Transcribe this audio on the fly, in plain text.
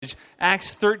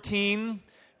Acts 13,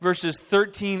 verses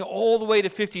 13 all the way to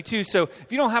 52. So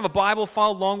if you don't have a Bible,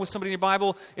 follow along with somebody in your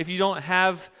Bible. If you don't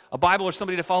have a Bible or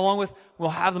somebody to follow along with, we'll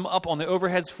have them up on the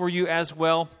overheads for you as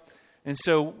well. And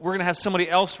so we're going to have somebody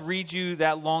else read you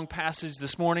that long passage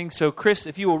this morning. So Chris,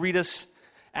 if you will read us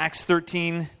Acts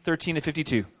 13, 13 to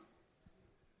 52.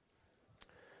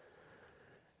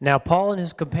 Now Paul and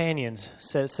his companions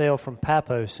set sail from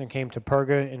Paphos and came to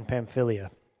Perga in Pamphylia.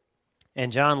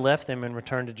 And John left them and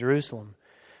returned to Jerusalem.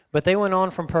 But they went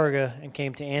on from Perga and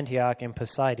came to Antioch in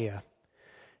Pisidia.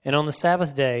 And on the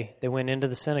Sabbath day they went into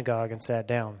the synagogue and sat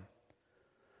down.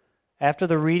 After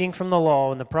the reading from the law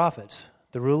and the prophets,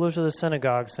 the rulers of the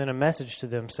synagogue sent a message to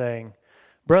them, saying,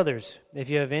 "Brothers, if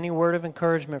you have any word of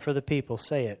encouragement for the people,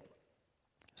 say it."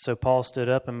 So Paul stood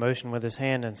up and motioned with his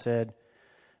hand and said,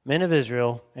 "Men of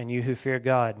Israel, and you who fear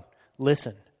God,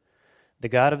 listen. The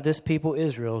God of this people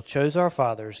Israel chose our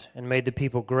fathers and made the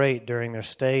people great during their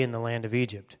stay in the land of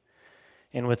Egypt.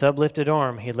 And with uplifted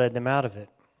arm he led them out of it.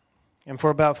 And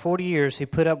for about 40 years he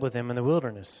put up with them in the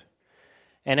wilderness.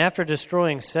 And after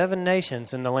destroying 7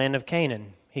 nations in the land of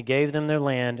Canaan, he gave them their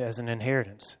land as an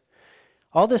inheritance.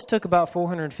 All this took about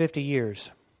 450 years.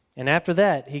 And after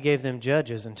that he gave them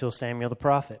judges until Samuel the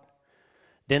prophet.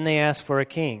 Then they asked for a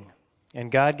king,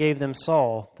 and God gave them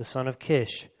Saul, the son of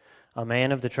Kish, a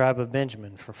man of the tribe of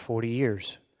Benjamin, for 40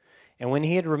 years. And when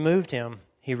he had removed him,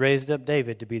 he raised up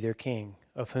David to be their king,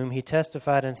 of whom he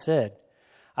testified and said,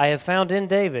 I have found in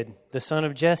David, the son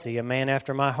of Jesse, a man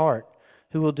after my heart,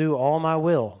 who will do all my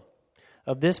will.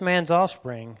 Of this man's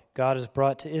offspring, God has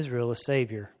brought to Israel a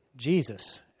Savior,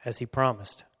 Jesus, as he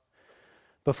promised.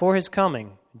 Before his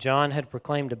coming, John had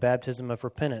proclaimed a baptism of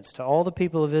repentance to all the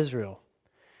people of Israel.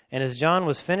 And as John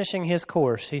was finishing his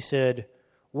course, he said,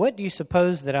 What do you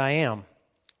suppose that I am?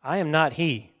 I am not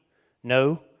he.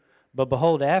 No, but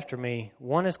behold, after me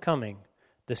one is coming,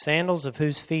 the sandals of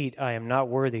whose feet I am not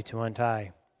worthy to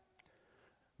untie.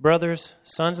 Brothers,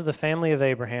 sons of the family of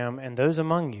Abraham, and those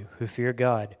among you who fear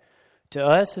God, to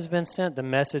us has been sent the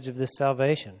message of this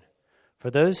salvation.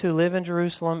 For those who live in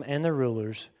Jerusalem and their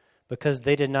rulers, because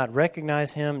they did not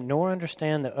recognize him nor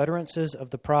understand the utterances of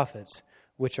the prophets,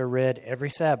 which are read every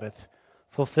Sabbath,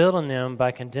 fulfilled in them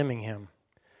by condemning him.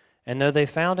 And though they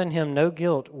found in him no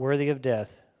guilt worthy of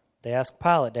death, they asked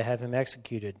Pilate to have him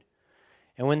executed.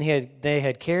 And when they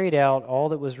had carried out all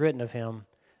that was written of him,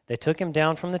 they took him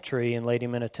down from the tree and laid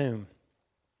him in a tomb.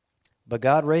 But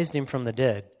God raised him from the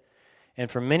dead, and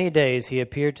for many days he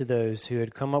appeared to those who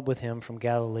had come up with him from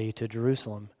Galilee to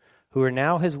Jerusalem, who are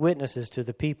now his witnesses to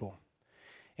the people.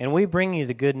 And we bring you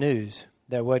the good news,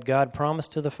 that what God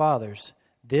promised to the fathers,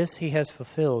 this he has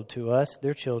fulfilled to us,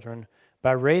 their children,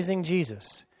 by raising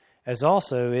Jesus, as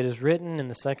also it is written in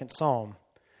the 2nd Psalm,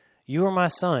 You are my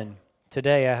son,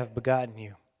 today I have begotten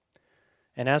you.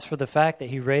 And as for the fact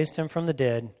that he raised him from the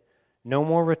dead, no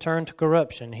more return to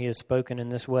corruption he has spoken in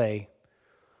this way.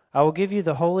 I will give you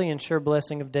the holy and sure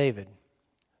blessing of David.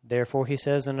 Therefore he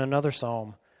says in another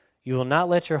psalm, You will not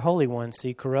let your Holy One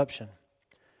see corruption.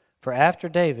 For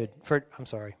David,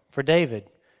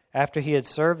 after he had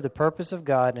served the purpose of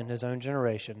God in his own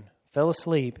generation, fell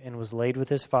asleep and was laid with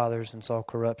his fathers and saw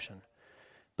corruption.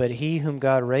 But he whom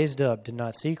God raised up did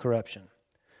not see corruption.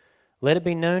 Let it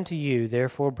be known to you,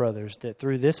 therefore, brothers, that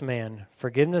through this man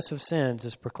forgiveness of sins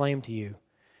is proclaimed to you.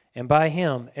 And by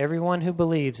him everyone who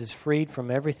believes is freed from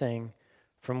everything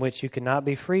from which you cannot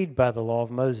be freed by the law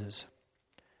of Moses.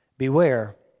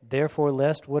 Beware, therefore,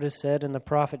 lest what is said in the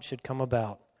prophet should come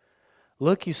about.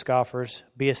 Look, you scoffers,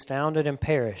 be astounded and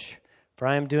perish, for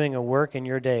I am doing a work in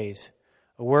your days,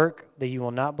 a work that you will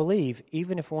not believe,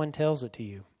 even if one tells it to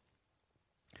you.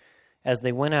 As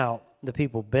they went out, the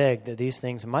people begged that these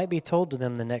things might be told to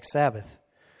them the next Sabbath.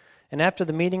 And after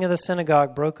the meeting of the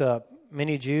synagogue broke up,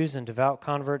 many Jews and devout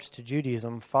converts to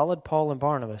Judaism followed Paul and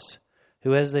Barnabas,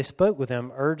 who, as they spoke with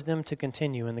them, urged them to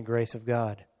continue in the grace of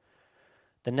God.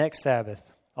 The next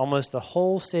Sabbath, almost the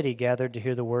whole city gathered to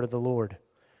hear the word of the Lord.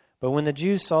 But when the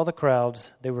Jews saw the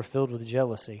crowds, they were filled with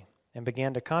jealousy and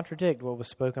began to contradict what was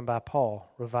spoken by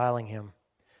Paul, reviling him.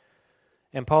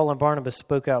 And Paul and Barnabas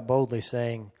spoke out boldly,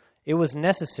 saying, It was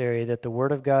necessary that the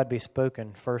word of God be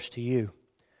spoken first to you.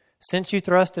 Since you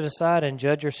thrust it aside and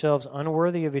judge yourselves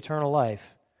unworthy of eternal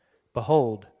life,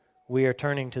 behold, we are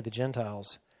turning to the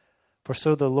Gentiles. For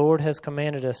so the Lord has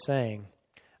commanded us, saying,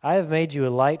 I have made you a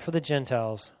light for the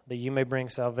Gentiles, that you may bring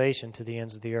salvation to the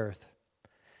ends of the earth.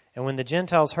 And when the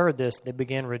Gentiles heard this, they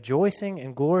began rejoicing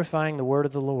and glorifying the word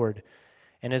of the Lord.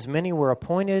 And as many were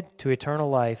appointed to eternal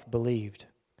life believed.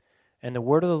 And the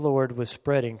word of the Lord was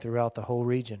spreading throughout the whole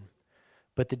region.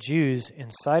 But the Jews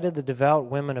incited the devout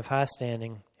women of high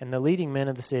standing and the leading men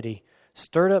of the city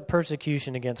stirred up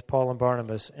persecution against Paul and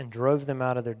Barnabas and drove them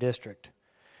out of their district.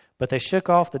 But they shook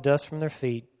off the dust from their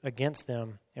feet against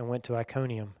them and went to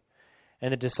Iconium.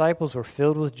 And the disciples were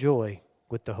filled with joy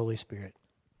with the Holy Spirit.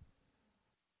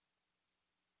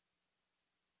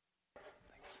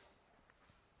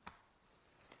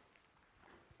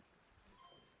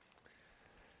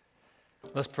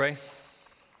 Let's pray.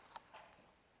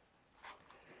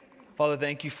 Father,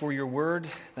 thank you for your word.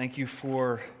 Thank you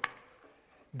for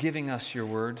giving us your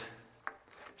word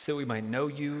so that we might know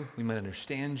you, we might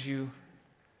understand you.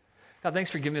 God, thanks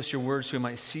for giving us your word so we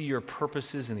might see your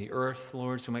purposes in the earth,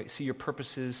 Lord, so we might see your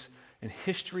purposes in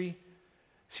history,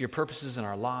 see your purposes in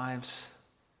our lives.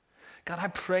 God, I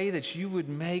pray that you would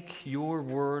make your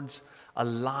words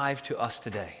alive to us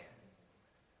today.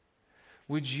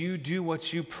 Would you do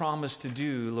what you promised to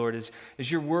do, Lord,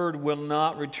 as your word will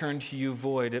not return to you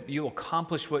void. You will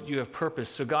accomplish what you have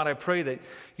purposed. So, God, I pray that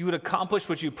you would accomplish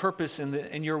what you purpose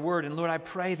in your word. And, Lord, I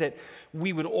pray that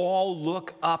we would all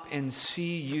look up and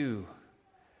see you,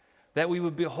 that we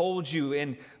would behold you,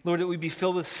 and, Lord, that we'd be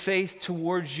filled with faith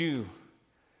towards you.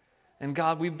 And,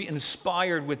 God, we'd be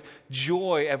inspired with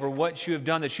joy over what you have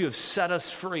done, that you have set us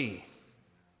free.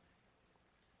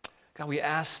 God, we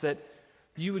ask that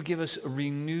you would give us a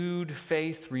renewed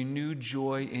faith, renewed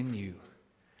joy in you.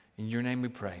 In your name we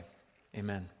pray.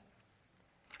 Amen.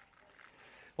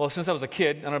 Well, since I was a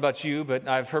kid, I don't know about you, but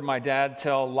I've heard my dad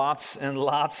tell lots and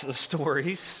lots of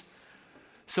stories.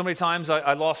 So many times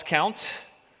I lost count.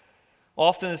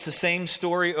 Often it's the same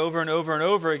story over and over and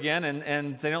over again,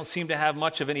 and they don't seem to have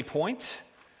much of any point.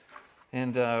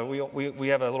 And we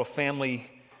have a little family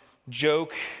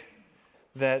joke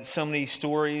that so many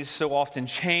stories so often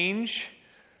change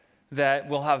that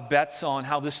we'll have bets on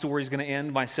how this story is going to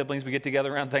end. My siblings, we get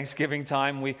together around Thanksgiving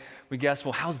time. We guess,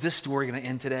 well, how's this story going to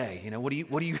end today? You know, what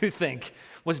do you think?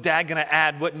 What's Dad going to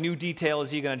add? What new detail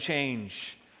is he going to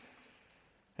change?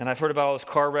 And I've heard about all his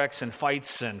car wrecks and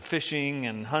fights and fishing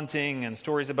and hunting and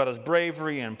stories about his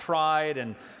bravery and pride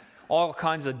and all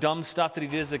kinds of dumb stuff that he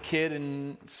did as a kid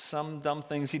and some dumb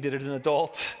things he did as an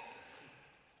adult.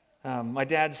 My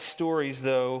dad's stories,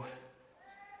 though,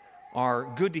 are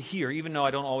good to hear, even though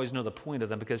I don't always know the point of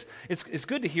them, because it's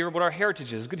good to hear what our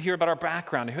heritage is, good to hear about our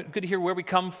background, good to hear where we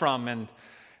come from, and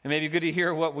maybe good to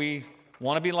hear what we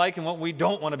want to be like and what we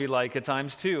don't want to be like at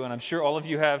times too. And I'm sure all of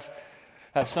you have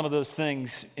some of those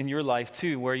things in your life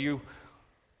too, where you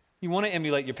want to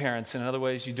emulate your parents, and in other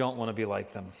ways you don't want to be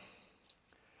like them.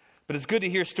 But it's good to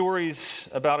hear stories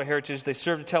about our heritage. They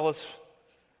serve to tell us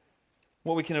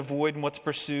what we can avoid and what to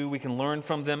pursue. We can learn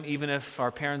from them, even if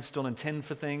our parents don't intend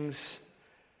for things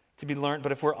to be learned.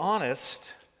 But if we're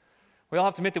honest, we all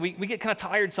have to admit that we get kind of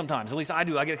tired sometimes. At least I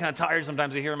do. I get kind of tired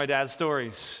sometimes of hearing my dad's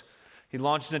stories. He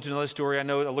launches into another story. I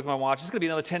know, I look at my watch, it's going to be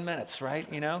another 10 minutes,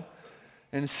 right? You know?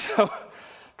 And so I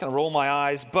kind of roll my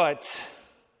eyes. But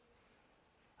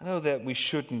I know that we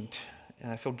shouldn't,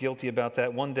 and I feel guilty about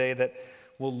that. One day that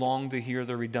we'll long to hear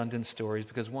the redundant stories,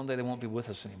 because one day they won't be with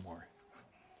us anymore.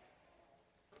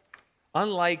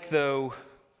 Unlike, though,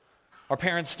 our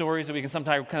parents' stories that we can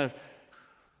sometimes kind of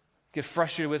get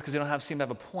frustrated with because they don't seem to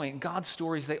have a point, God's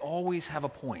stories, they always have a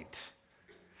point.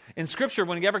 In Scripture,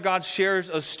 whenever God shares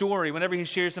a story, whenever he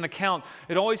shares an account,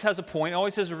 it always has a point,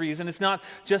 always has a reason. It's not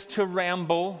just to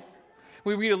ramble.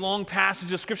 We read a long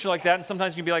passage of Scripture like that, and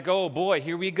sometimes you can be like, oh boy,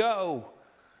 here we go.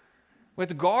 We have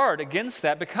to guard against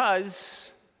that, because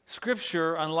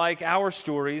Scripture, unlike our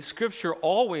stories, Scripture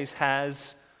always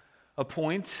has a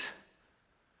point.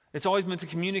 It's always meant to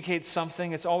communicate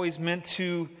something. It's always meant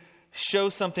to show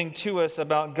something to us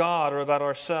about God or about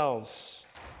ourselves.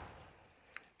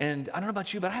 And I don't know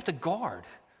about you, but I have to guard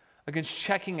against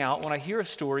checking out when I hear a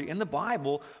story in the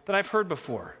Bible that I've heard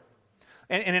before.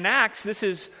 And in Acts, this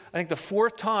is, I think, the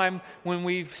fourth time when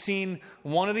we've seen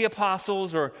one of the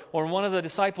apostles or one of the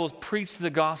disciples preach the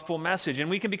gospel message. And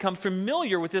we can become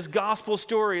familiar with this gospel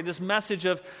story, this message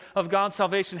of God's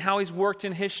salvation, how he's worked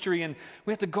in history. And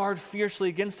we have to guard fiercely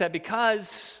against that,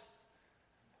 because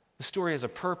the story has a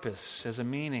purpose, has a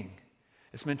meaning.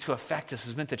 It's meant to affect us.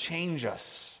 It's meant to change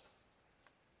us.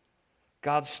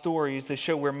 God's stories, they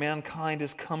show where mankind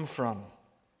has come from.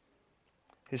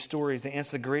 His stories, they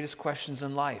answer the greatest questions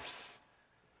in life.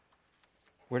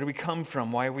 Where do we come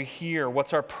from? Why are we here?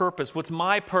 What's our purpose? What's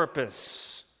my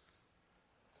purpose?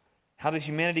 How did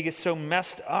humanity get so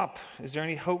messed up? Is there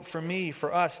any hope for me,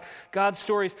 for us? God's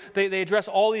stories, they address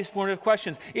all these formative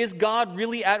questions. Is God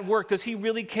really at work? Does he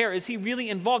really care? Is he really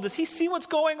involved? Does he see what's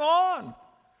going on?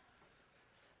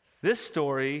 This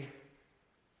story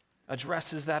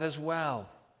addresses that as well.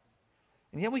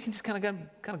 And yet we can just kind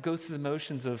of go through the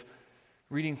motions of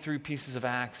reading through pieces of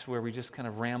Acts where we just kind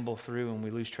of ramble through and we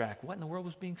lose track. What in the world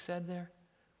was being said there?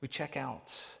 We check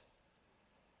out.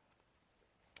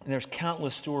 And there's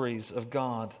countless stories of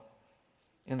God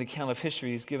in the account of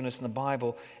history He's given us in the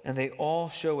Bible, and they all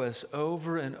show us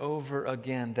over and over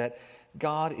again that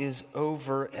God is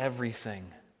over everything.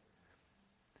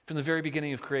 From the very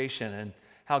beginning of creation, and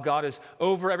how God is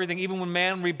over everything, even when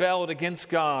man rebelled against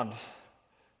God.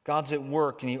 God's at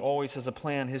work, and He always has a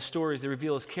plan. His stories, they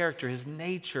reveal His character, His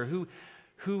nature, who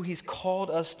He's called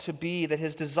us to be, that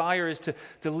His desire is to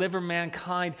deliver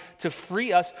mankind, to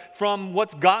free us from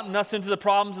what's gotten us into the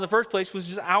problems in the first place, which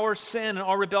is our sin and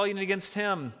our rebellion against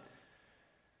Him.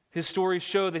 His stories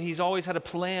show that He's always had a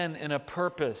plan and a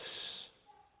purpose.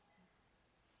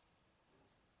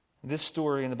 This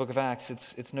story in the book of Acts,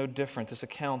 it's no different. This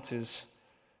account is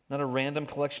not a random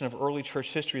collection of early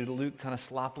church history that Luke kind of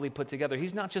sloppily put together.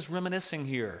 He's not just reminiscing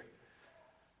here.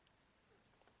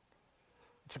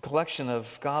 It's a collection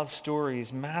of God's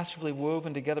stories masterfully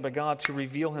woven together by God to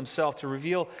reveal Himself, to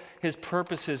reveal His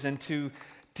purposes, and to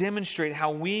demonstrate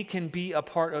how we can be a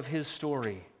part of His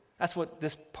story. That's what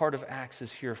this part of Acts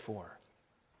is here for.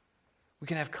 We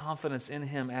can have confidence in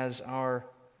Him as our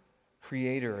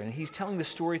Creator. And He's telling the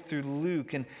story through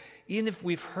Luke. And even if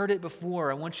we've heard it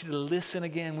before, I want you to listen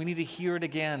again. We need to hear it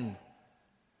again.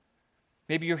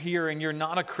 Maybe you're here and you're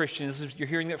not a Christian. You're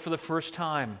hearing it for the first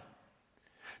time.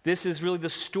 This is really the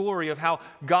story of how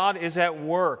God is at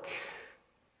work.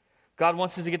 God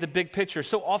wants us to get the big picture.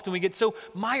 So often we get so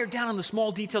mired down in the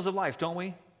small details of life, don't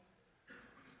we?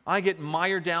 I get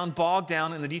mired down, bogged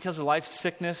down in the details of life,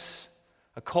 sickness,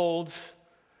 a cold.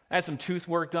 I had some tooth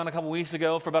work done a couple weeks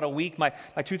ago. For about a week, my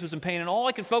tooth was in pain, and all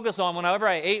I could focus on whenever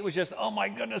I ate was just, oh my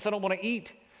goodness, I don't want to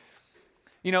eat.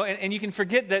 You know, and you can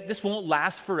forget that this won't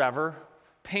last forever.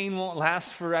 Pain won't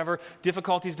last forever.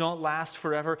 Difficulties don't last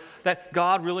forever. That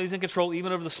God really is in control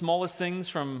even over the smallest things,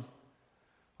 from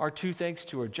our toothaches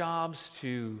to our jobs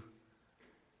to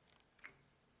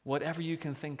whatever you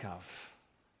can think of.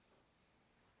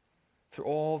 Through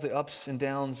all the ups and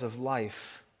downs of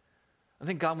life, I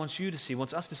think God wants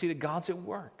us to see that God's at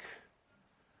work,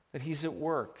 that He's at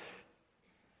work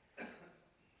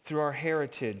through our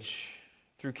heritage,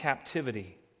 through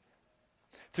captivity,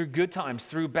 through good times,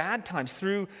 through bad times,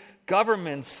 through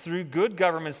governments, through good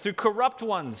governments, through corrupt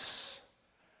ones,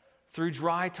 through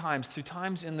dry times, through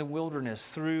times in the wilderness,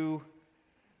 through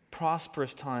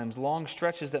prosperous times, long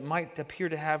stretches that might appear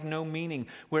to have no meaning.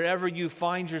 Wherever you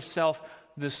find yourself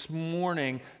this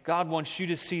morning, God wants you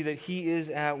to see that He is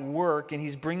at work and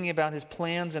He's bringing about His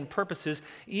plans and purposes,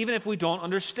 even if we don't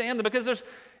understand them. Because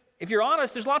if you're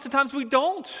honest, there's lots of times we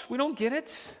don't get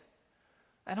it.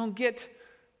 I don't get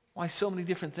why so many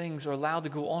different things are allowed to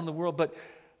go on in the world, but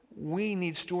we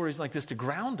need stories like this to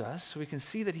ground us so we can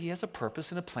see that He has a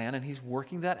purpose and a plan and He's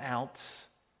working that out.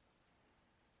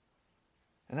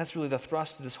 And that's really the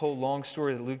thrust of this whole long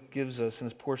story that Luke gives us in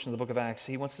this portion of the book of Acts.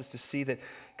 He wants us to see that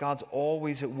God's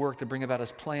always at work to bring about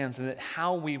His plans, and that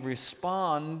how we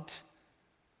respond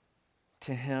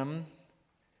to Him,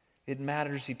 it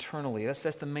matters eternally.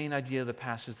 That's the main idea of the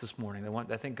passage this morning.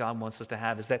 I think God wants us to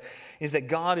have is that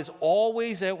God is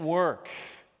always at work.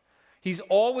 He's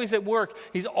always at work.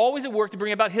 He's always at work to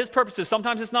bring about His purposes.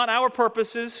 Sometimes it's not our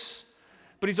purposes,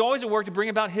 but He's always at work to bring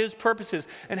about His purposes.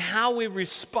 And how we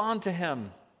respond to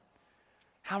Him,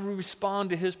 how we respond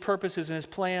to His purposes and His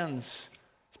plans,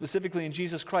 specifically in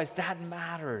Jesus Christ, that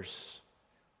matters.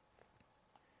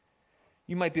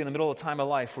 You might be in the middle of a time of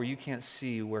life where you can't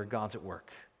see where God's at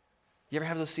work. You ever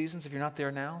have those seasons if you're not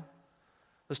there now?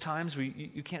 Those times where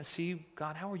you can't see,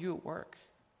 God, how are you at work?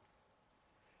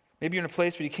 Maybe you're in a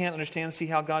place where you can't see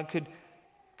how God could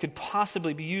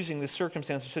possibly be using this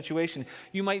circumstance or situation.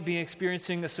 You might be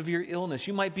experiencing a severe illness.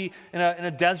 You might be in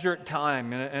a desert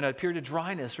time, in a period of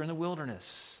dryness, or in the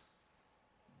wilderness.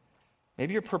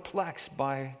 Maybe you're perplexed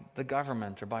by the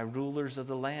government or by rulers of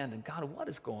the land. And God, what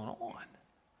is going on?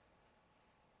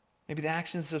 Maybe the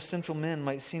actions of sinful men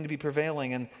might seem to be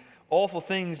prevailing, and awful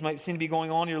things might seem to be going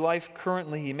on in your life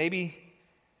currently. Maybe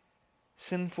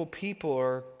sinful people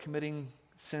are committing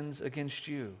sins against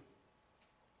you.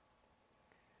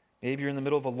 Maybe you're in the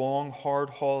middle of a long, hard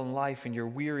haul in life and you're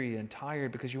weary and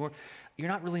tired because you're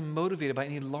not really motivated by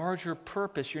any larger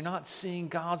purpose. You're not seeing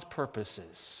God's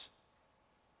purposes.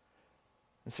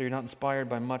 And so you're not inspired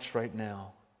by much right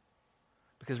now,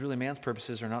 because really man's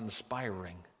purposes are not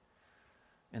inspiring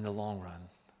in the long run.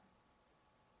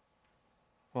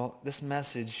 Well, this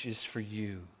message is for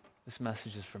you. This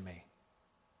message is for me.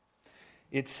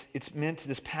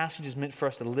 This passage is meant for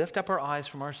us to lift up our eyes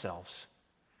from ourselves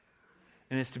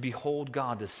And it's to behold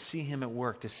God, to see Him at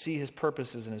work, to see His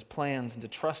purposes and His plans, and to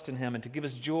trust in Him, and to give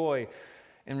us joy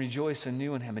and rejoice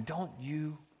anew in Him. And don't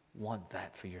you want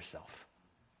that for yourself?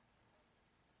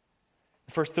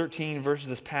 The first 13 verses of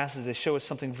this passage, they show us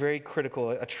something very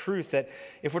critical, a truth that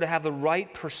if we're to have the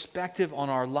right perspective on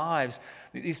our lives,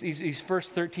 these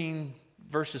first 13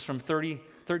 verses from 13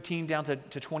 down to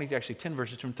 20, actually 10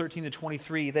 verses from 13 to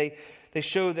 23, they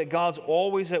show that God's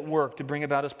always at work to bring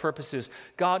about His purposes.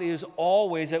 God is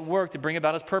always at work to bring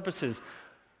about His purposes.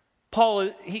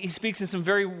 Paul, he speaks in some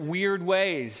very weird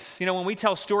ways. You know, when we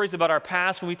tell stories about our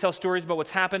past, when we tell stories about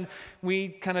what's happened, we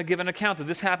kind of give an account of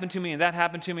this happened to me, and that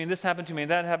happened to me, and this happened to me,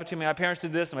 and that happened to me. My parents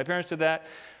did this, and my parents did that.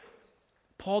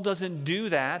 Paul doesn't do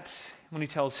that when he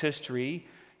tells history.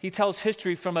 He tells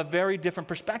history from a very different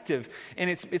perspective, and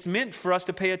it's meant for us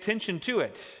to pay attention to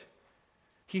it.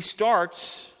 He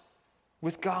starts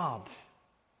with God.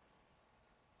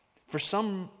 For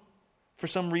some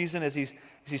reason, as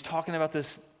he's talking about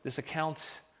this account,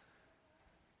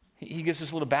 he gives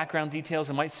us a little background details.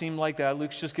 It might seem like that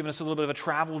Luke's just giving us a little bit of a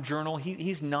travel journal.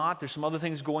 He's not. There's some other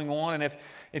things going on, and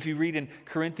if you read in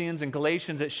Corinthians and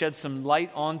Galatians, it sheds some light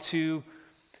onto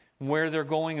where they're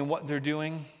going and what they're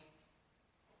doing.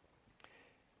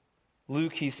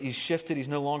 Luke, he's shifted. He's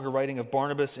no longer writing of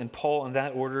Barnabas and Paul in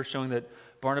that order, showing that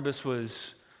Barnabas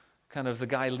was kind of the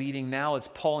guy leading. Now it's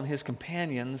Paul and his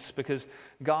companions, because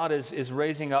God is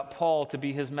raising up Paul to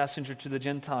be his messenger to the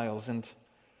Gentiles. And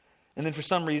then for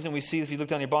some reason, we see, if you look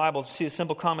down your Bibles, we see a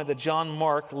simple comment that John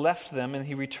Mark left them and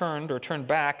he turned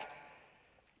back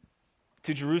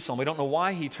to Jerusalem. We don't know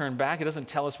why he turned back. It doesn't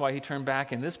tell us why he turned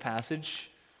back in this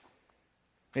passage.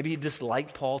 Maybe he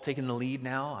disliked Paul taking the lead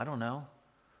now. I don't know.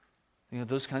 You know,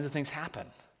 those kinds of things happen.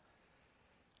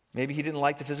 Maybe he didn't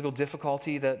like the physical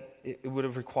difficulty that it would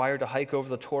have required to hike over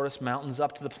the Taurus mountains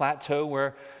up to the plateau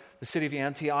where the city of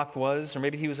Antioch was. Or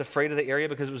maybe he was afraid of the area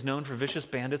because it was known for vicious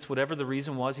bandits. Whatever the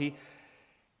reason was, he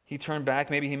turned back.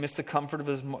 Maybe he missed the comfort of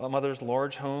his mother's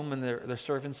large home and their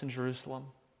servants in Jerusalem.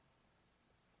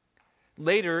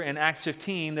 Later in Acts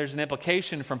 15, there's an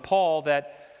implication from Paul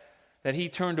that he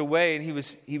turned away, and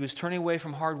he was turning away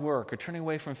from hard work or turning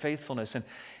away from faithfulness.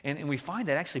 And we find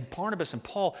that actually Barnabas and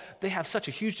Paul, they have such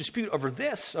a huge dispute over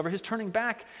his turning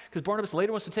back, because Barnabas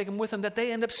later wants to take him with him, that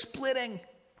they end up splitting.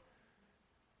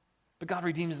 But God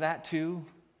redeems that too.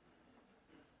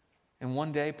 And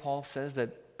one day Paul says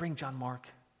that, bring John Mark,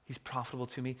 he's profitable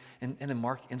to me. And then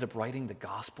Mark ends up writing the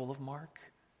Gospel of Mark.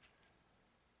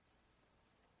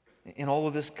 In all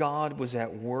of this, God was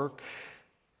at work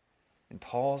in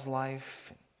Paul's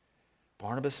life,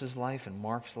 Barnabas' life, and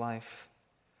Mark's life.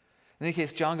 In any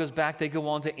case, John goes back. They go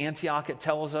on to Antioch, it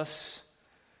tells us,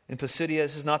 in Pisidia.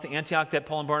 This is not the Antioch that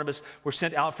Paul and Barnabas were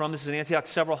sent out from. This is an Antioch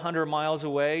several hundred miles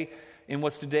away in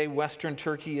what's today western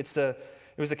Turkey. It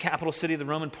was the capital city of the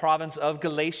Roman province of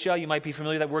Galatia. You might be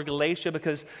familiar with that word Galatia,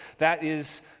 because that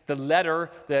is the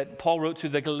letter that Paul wrote to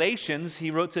the Galatians. He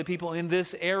wrote to people in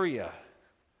this area.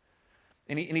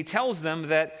 And he tells them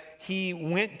that he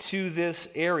went to this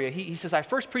area. He says, I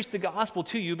first preached the gospel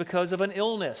to you because of an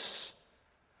illness.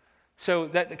 So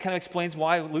that kind of explains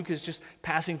why Luke is just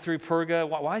passing through Perga.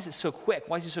 Why is it so quick?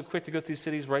 Why is he so quick to go through these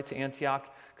cities right to Antioch?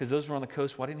 Because those were on the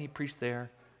coast. Why didn't he preach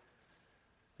there?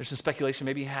 There's some speculation.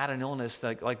 Maybe he had an illness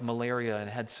like malaria and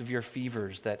had severe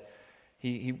fevers that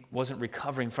he wasn't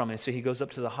recovering from it. So he goes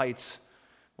up to the heights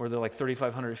where they're like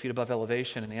 3,500 feet above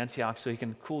elevation in Antioch so he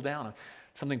can cool down.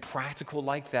 Something practical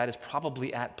like that is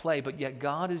probably at play, but yet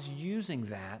God is using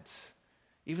that,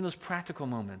 even those practical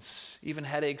moments, even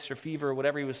headaches or fever or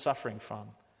whatever he was suffering from.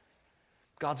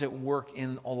 God's at work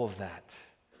in all of that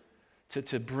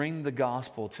to bring the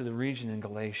gospel to the region in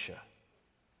Galatia.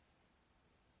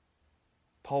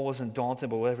 Paul wasn't daunted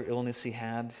by whatever illness he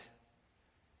had.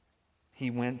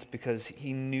 He went because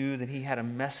he knew that he had a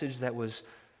message that was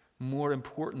more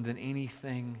important than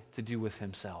anything to do with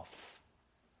himself.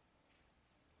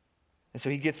 And so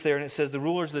he gets there, and it says the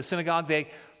rulers of the synagogue,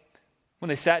 when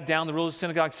they sat down, the rulers of the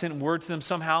synagogue sent word to them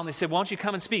somehow, and they said, why don't you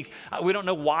come and speak? We don't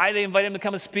know why they invited him to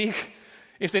come and speak.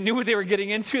 If they knew what they were getting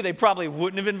into, they probably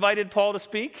wouldn't have invited Paul to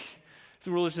speak.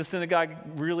 The rulers of the synagogue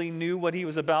really knew what he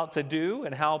was about to do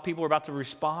and how people were about to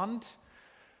respond.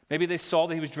 Maybe they saw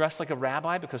that he was dressed like a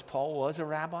rabbi because Paul was a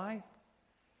rabbi.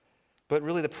 But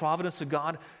really the providence of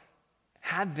God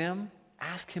had them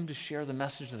ask him to share the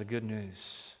message of the good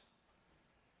news.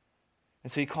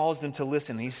 And so he calls them to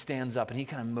listen, and he stands up, and he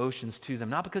kind of motions to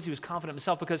them, not because he was confident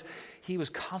himself, because he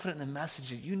was confident in the message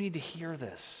that you need to hear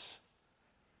this.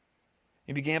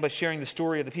 He began by sharing the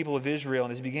story of the people of Israel,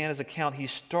 and as he began his account, he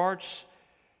starts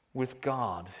with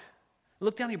God.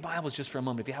 Look down your Bibles just for a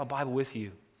moment, if you have a Bible with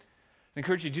you. I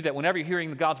encourage you to do that whenever you're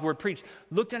hearing God's word preached.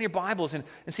 Look down your Bibles and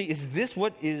see, is this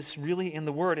what is really in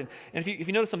the word? And if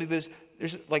you notice something, there's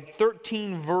like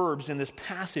 13 verbs in this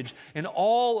passage, and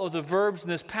all of the verbs in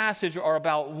this passage are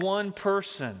about one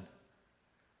person.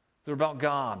 They're about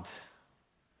God.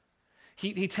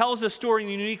 He tells this story in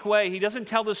a unique way. He doesn't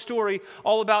tell the story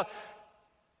all about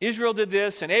Israel did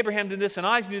this, and Abraham did this, and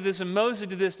Isaac did this, and Moses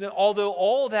did this. And although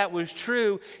all that was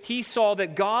true, he saw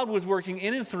that God was working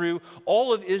in and through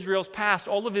all of Israel's past,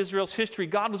 all of Israel's history.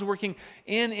 God was working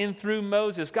in and through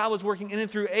Moses. God was working in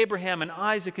and through Abraham and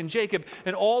Isaac and Jacob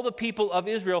and all the people of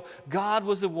Israel. God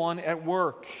was the one at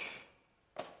work.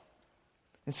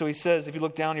 And so he says, if you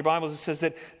look down in your Bibles, it says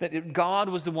that God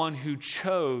was the one who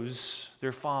chose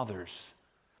their fathers.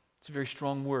 It's a very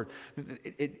strong word.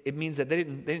 It means that they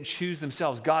didn't choose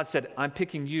themselves. God said, I'm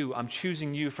picking you. I'm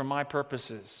choosing you for my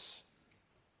purposes.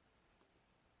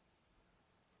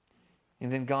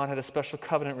 And then God had a special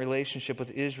covenant relationship with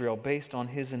Israel based on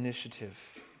his initiative.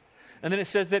 And then it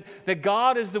says that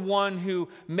God is the one who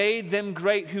made them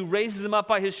great, who raised them up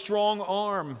by his strong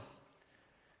arm.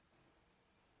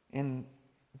 And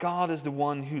God is the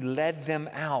one who led them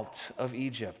out of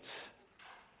Egypt.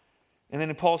 And then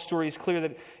in Paul's story, it's clear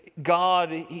that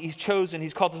God, he's chosen,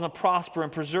 he's called them to prosper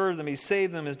and preserve them, he's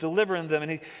saved them, he's delivering them,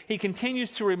 and he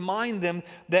continues to remind them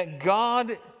that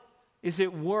God is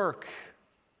at work.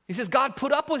 He says, God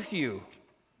put up with you.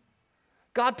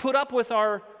 God put up with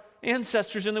our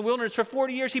ancestors in the wilderness for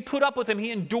 40 years. He put up with them,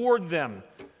 he endured them.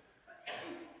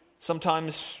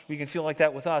 Sometimes we can feel like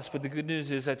that with us, but the good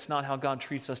news is that's not how God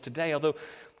treats us today. Although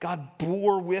God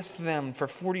bore with them for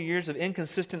 40 years of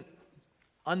inconsistent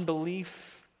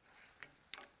unbelief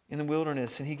in the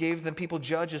wilderness, and he gave them people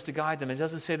judges to guide them. It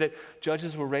doesn't say that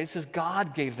judges were raised, it says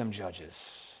God gave them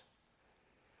judges.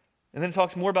 And then it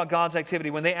talks more about God's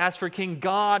activity. When they asked for a king,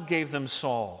 God gave them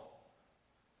Saul.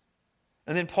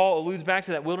 And then Paul alludes back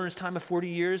to that wilderness time of 40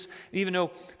 years. Even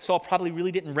though Saul probably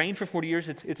really didn't reign for 40 years,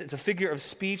 it's a figure of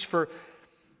speech for,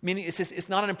 meaning it's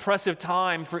not an impressive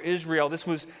time for Israel. This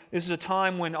is a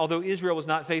time when, although Israel was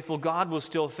not faithful, God was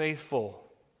still faithful.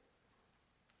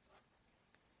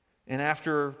 And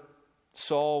after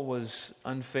Saul was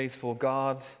unfaithful,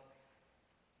 God,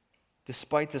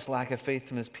 despite this lack of faith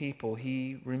from his people,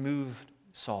 he removed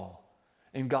Saul,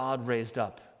 and God raised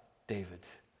up David.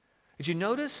 Did you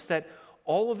notice that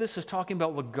all of this is talking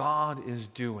about what God is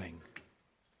doing?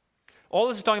 All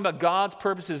this is talking about God's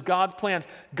purposes, God's plans,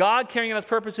 God carrying out his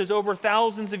purposes over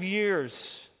thousands of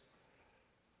years.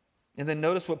 And then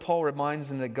notice what Paul reminds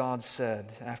them that God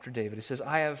said after David. He says,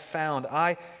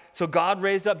 So God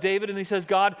raised up David, and he says,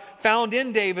 God found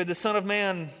in David, the son of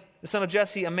man, the son of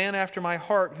Jesse, a man after my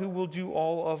heart, who will do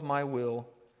all of my will.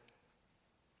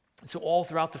 And so all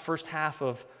throughout the first half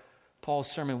of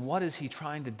Paul's sermon, what is he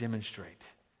trying to demonstrate?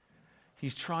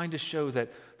 He's trying to show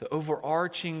that the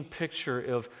overarching picture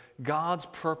of God's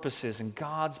purposes and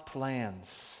God's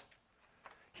plans.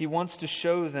 He wants to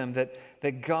show them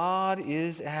that God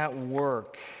is at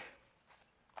work.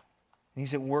 And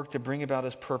he's at work to bring about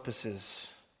his purposes.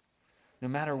 No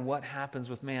matter what happens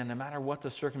with man, no matter what the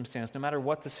circumstance, no matter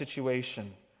what the situation.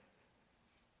 And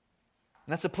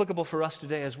that's applicable for us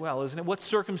today as well, isn't it? What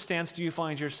circumstance do you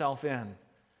find yourself in?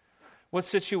 What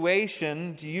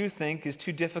situation do you think is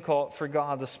too difficult for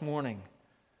God this morning?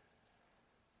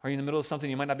 Are you in the middle of something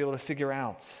you might not be able to figure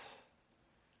out?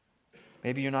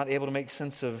 Maybe you're not able to make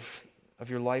sense of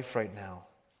your life right now.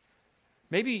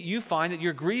 Maybe you find that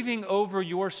you're grieving over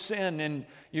your sin and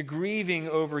you're grieving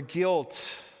over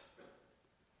guilt.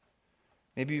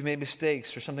 Maybe you've made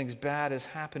mistakes or something bad has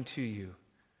happened to you.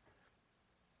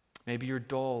 Maybe you're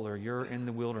dull or you're in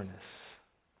the wilderness.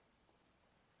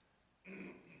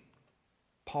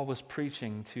 Paul was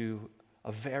preaching to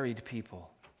a varied people.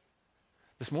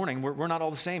 This morning, we're not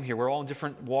all the same here. We're all in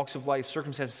different walks of life,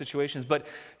 circumstances, situations. But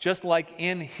just like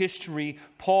in history,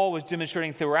 Paul was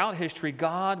demonstrating throughout history,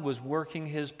 God was working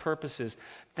his purposes.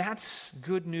 That's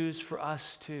good news for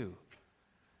us too.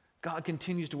 God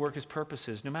continues to work his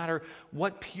purposes, no matter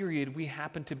what period we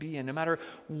happen to be in, no matter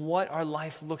what our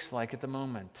life looks like at the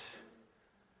moment.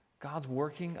 God's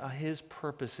working his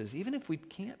purposes, even if we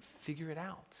can't figure it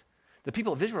out. The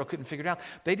people of Israel couldn't figure it out.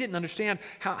 They didn't understand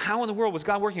how in the world was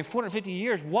God working 450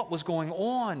 years, what was going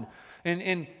on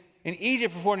in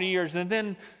Egypt for 400 years, and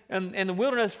then in the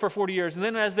wilderness for 40 years, and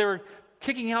then as they were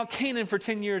kicking out Canaan for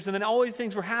 10 years, and then all these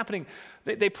things were happening.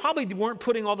 They probably weren't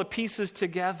putting all the pieces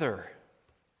together.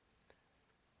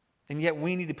 And yet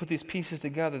we need to put these pieces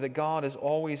together, that God is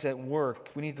always at work.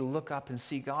 We need to look up and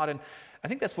see God. And I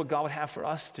think that's what God would have for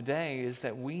us today, is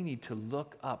that we need to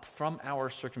look up from our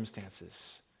circumstances.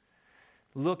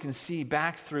 look and see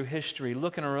back through history,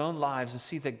 look in our own lives and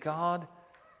see that God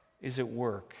is at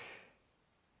work.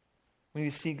 We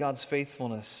need to see God's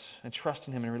faithfulness and trust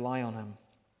in Him and rely on Him.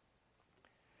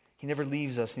 He never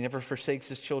leaves us. He never forsakes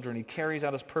His children. He carries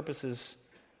out His purposes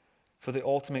for the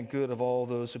ultimate good of all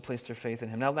those who place their faith in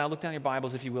Him. Now look down your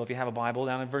Bibles, if you will, if you have a Bible,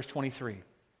 down in verse 23.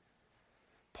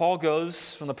 Paul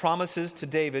goes from the promises to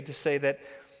David to say that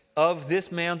of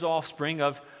this man's offspring,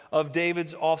 of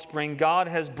David's offspring, God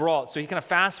has brought. So he kind of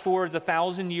fast forwards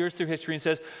 1,000 years through history and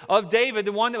says, of David,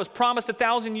 the one that was promised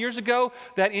 1,000 years ago,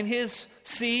 that in his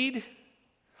seed,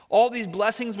 all these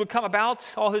blessings would come about,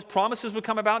 all his promises would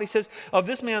come about. He says, of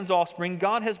this man's offspring,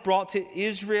 God has brought to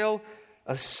Israel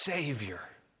a Savior.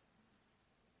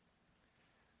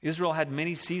 Israel had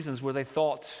many seasons where they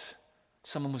thought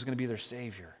someone was going to be their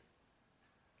Savior.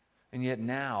 And yet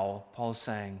now, Paul's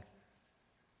saying,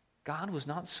 God was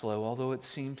not slow, although it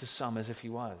seemed to some as if He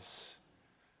was.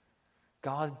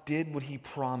 God did what He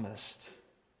promised.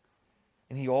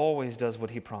 And He always does what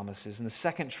He promises. And the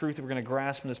second truth that we're going to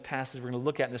grasp in this passage, we're going to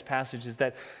look at in this passage, is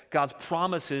that God's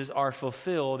promises are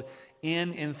fulfilled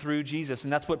in and through Jesus.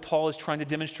 And that's what Paul is trying to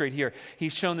demonstrate here.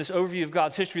 He's shown this overview of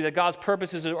God's history, that God's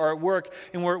purposes are at work,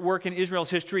 and we're at work in Israel's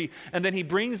history. And then He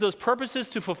brings those purposes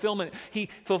to fulfillment. He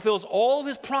fulfills all of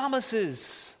His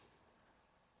promises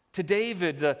to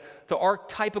David, the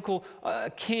archetypical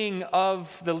king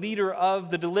of, the leader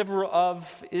of, the deliverer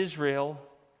of Israel.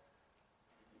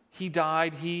 He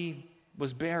died, He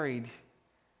was buried.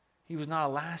 He was not a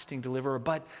lasting deliverer,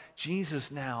 but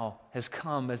Jesus now has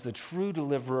come as the true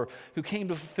deliverer who came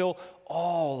to fulfill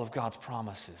all of God's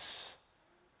promises.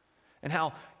 And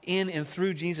how in and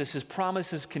through Jesus, His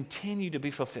promises continue to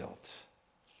be fulfilled.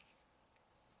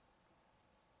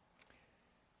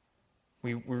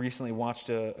 We recently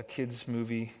watched a kids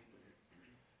movie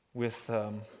with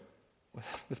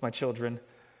my children.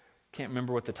 Can't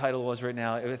remember what the title was right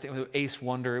now. It was Ace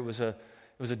Wonder. It was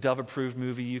a Dove-approved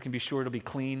movie. You can be sure it'll be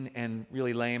clean and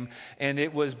really lame. And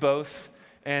it was both.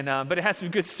 But it has some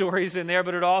good stories in there.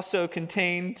 But it also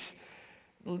contained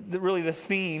really the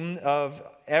theme of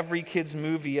every kid's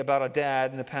movie about a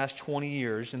dad in the past 20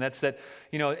 years. And that's that,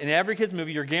 in every kid's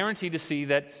movie, you're guaranteed to see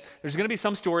that there's going to be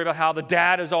some story about how the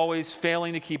dad is always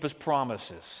failing to keep his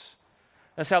promises.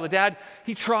 That's how the dad,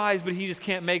 he tries, but he just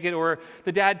can't make it. Or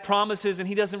the dad promises and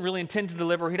he doesn't really intend to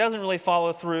deliver. He doesn't really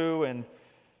follow through.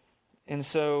 And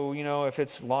so, if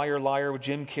it's Liar, Liar with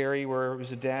Jim Carrey, where it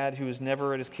was a dad who was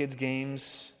never at his kids'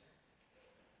 games,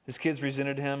 his kids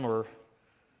resented him, or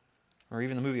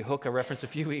even the movie Hook I referenced a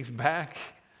few weeks back,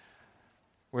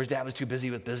 where his dad was too busy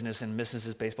with business and misses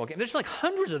his baseball game. There's like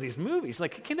hundreds of these movies.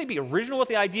 Like, can't they be original with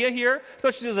the idea here?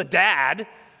 Especially as a dad.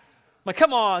 Like,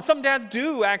 come on, some dads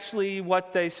do actually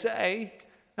what they say.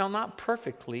 Now, not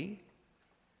perfectly.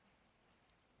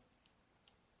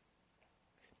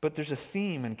 But there's a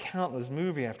theme in countless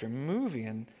movie after movie.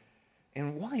 And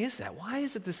why is that? Why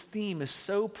is it this theme is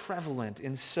so prevalent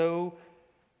in so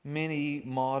many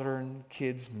modern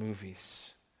kids' movies?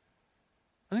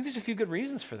 I think there's a few good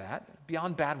reasons for that,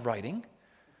 beyond bad writing.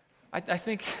 I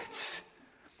think it's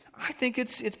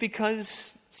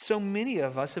because so many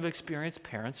of us have experienced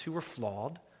parents who were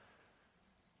flawed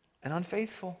and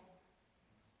unfaithful.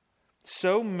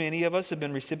 So many of us have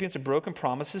been recipients of broken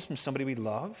promises from somebody we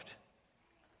loved.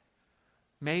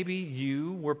 Maybe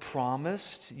you were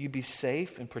promised you'd be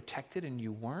safe and protected and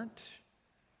you weren't.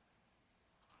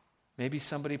 Maybe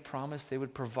somebody promised they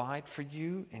would provide for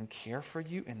you and care for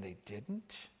you and they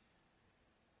didn't.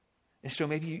 And so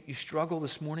maybe you struggle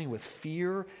this morning with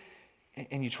fear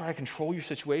and you try to control your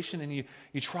situation and you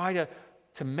try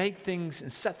to make things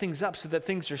and set things up so that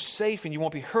things are safe and you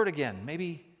won't be hurt again.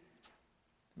 Maybe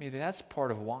that's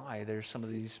part of why there's some of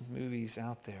these movies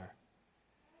out there.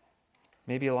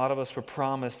 Maybe a lot of us were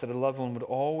promised that a loved one would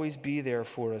always be there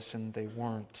for us and they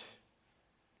weren't.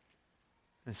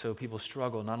 And so people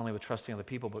struggle not only with trusting other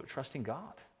people, but with trusting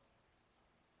God.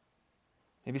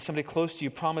 Maybe somebody close to you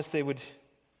promised they would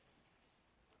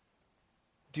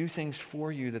do things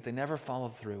for you that they never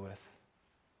followed through with.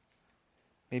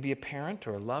 Maybe a parent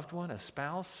or a loved one, a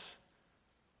spouse,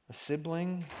 a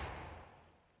sibling.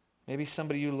 Maybe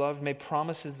somebody you loved made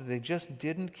promises that they just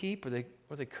didn't keep or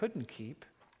they couldn't keep.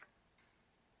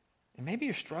 And maybe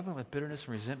you're struggling with bitterness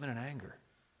and resentment and anger.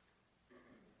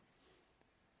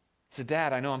 As a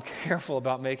dad, I know I'm careful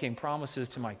about making promises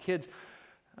to my kids,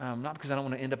 not because I don't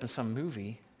want to end up in some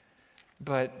movie,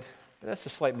 but that's a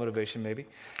slight motivation maybe.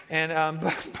 And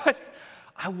but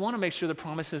I want to make sure the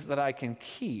promises that I can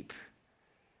keep.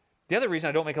 The other reason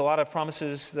I don't make a lot of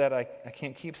promises that I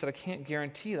can't keep is that I can't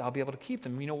guarantee that I'll be able to keep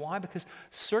them. You know why? Because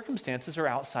circumstances are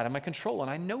outside of my control,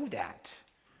 and I know that.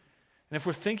 And if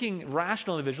we're thinking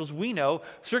rational individuals, we know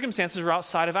circumstances are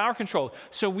outside of our control.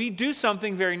 So we do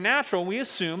something very natural. We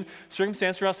assume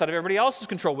circumstances are outside of everybody else's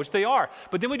control, which they are.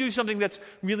 But then we do something that's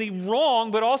really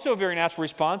wrong, but also a very natural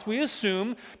response. We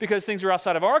assume because things are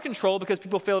outside of our control, because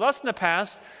people failed us in the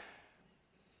past,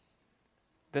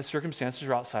 that circumstances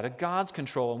are outside of God's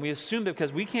control. And we assume that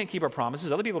because we can't keep our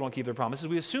promises, other people don't keep their promises,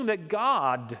 we assume that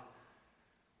God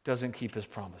doesn't keep his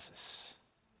promises.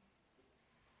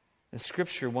 And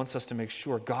Scripture wants us to make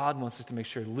sure, God wants us to make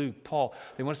sure, Luke, Paul,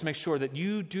 they want us to make sure that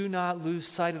you do not lose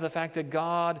sight of the fact that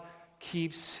God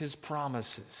keeps his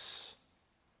promises.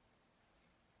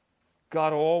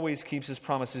 God always keeps his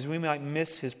promises. We might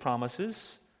miss his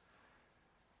promises.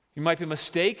 You might be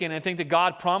mistaken and think that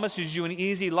God promises you an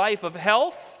easy life of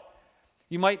health.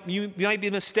 You might be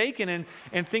mistaken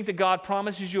and think that God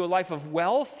promises you a life of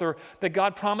wealth, or that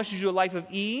God promises you a life of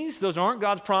ease. Those aren't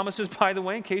God's promises, by the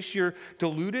way, in case you're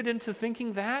deluded into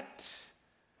thinking that.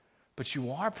 But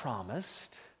you are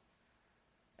promised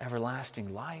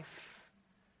everlasting life.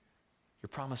 You're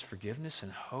promised forgiveness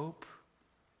and hope.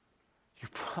 You're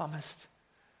promised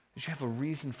that you have a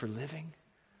reason for living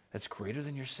that's greater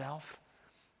than yourself.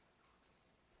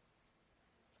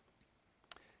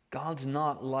 God's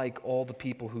not like all the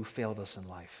people who failed us in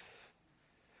life.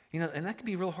 And that can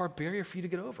be a real hard barrier for you to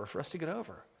get over, for us to get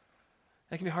over.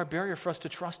 That can be a hard barrier for us to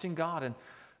trust in God. And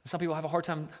some people have a hard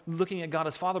time looking at God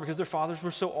as Father because their fathers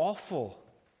were so awful.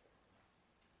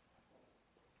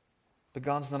 But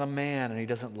God's not a man, and he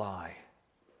doesn't lie.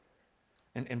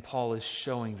 And Paul is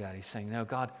showing that. He's saying, no,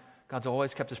 God's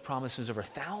always kept his promises over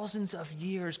thousands of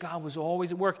years. God was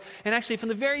always at work. And actually, from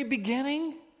the very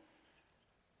beginning,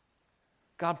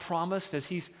 God promised, as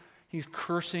he's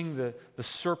cursing the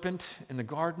serpent in the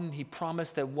garden, he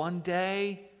promised that one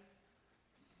day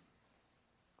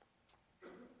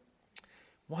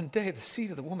the seed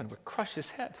of the woman would crush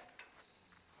his head.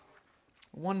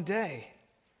 One day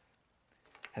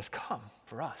has come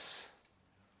for us.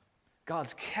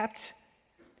 God's kept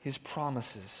his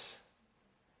promises.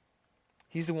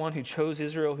 He's the one who chose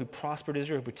Israel, who prospered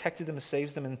Israel, who protected them and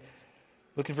saves them. And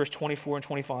look at verse 24 and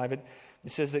 25. It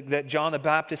says that John the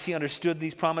Baptist, he understood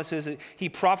these promises. He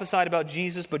prophesied about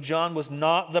Jesus, but John was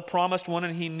not the promised one,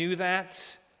 and he knew that.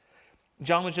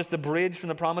 John was just the bridge from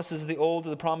the promises of the old to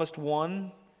the promised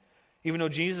one. Even though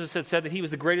Jesus had said that he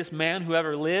was the greatest man who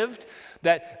ever lived,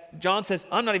 that John says,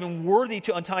 I'm not even worthy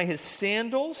to untie his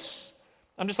sandals.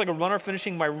 I'm just like a runner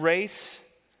finishing my race.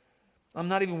 I'm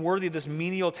not even worthy of this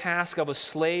menial task of a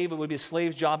slave. It would be a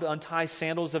slave's job to untie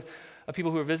sandals of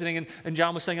people who are visiting. And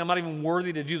John was saying, I'm not even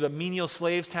worthy to do the menial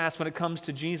slave's task when it comes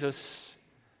to Jesus.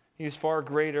 He's far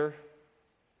greater.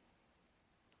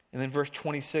 And then verse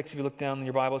 26, if you look down in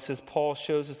your Bible, it says, Paul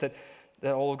shows us that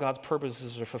all of God's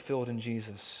purposes are fulfilled in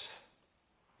Jesus.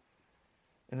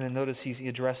 And then notice he's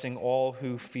addressing all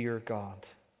who fear God.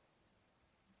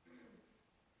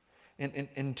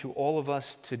 And to all of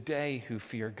us today who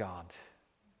fear God,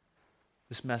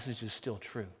 this message is still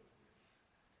true.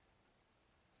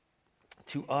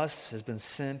 To us has been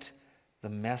sent the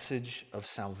message of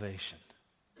salvation.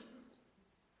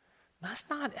 Let's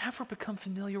not ever become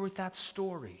familiar with that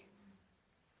story.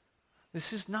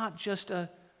 This is not just a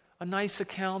nice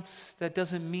account that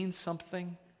doesn't mean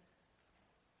something.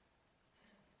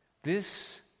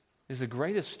 This is the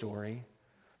greatest story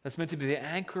that's meant to be the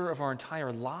anchor of our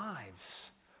entire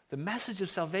lives. The message of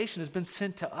salvation has been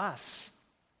sent to us.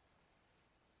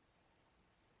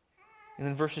 And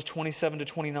then verses 27 to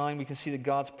 29, we can see that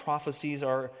God's prophecies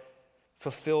are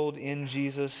fulfilled in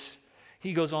Jesus.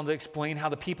 He goes on to explain how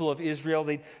the people of Israel,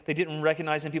 they didn't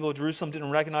recognize him. People of Jerusalem didn't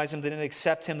recognize him. They didn't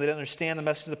accept him. They didn't understand the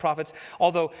message of the prophets.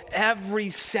 Although every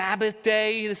Sabbath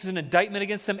day, this is an indictment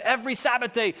against them, every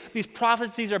Sabbath day, these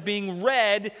prophecies are being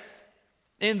read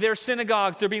in their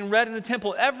synagogues. They're being read in the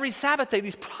temple. Every Sabbath day,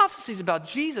 these prophecies about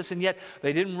Jesus, and yet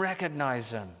they didn't recognize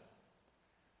him.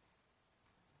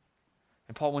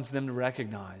 And Paul wants them to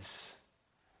recognize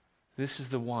this is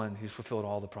the one who's fulfilled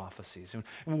all the prophecies. And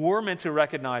we're meant to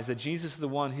recognize that Jesus is the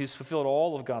one who's fulfilled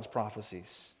all of God's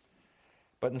prophecies.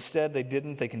 But instead, they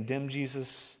didn't. They condemned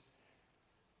Jesus,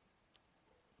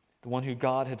 the one who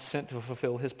God had sent to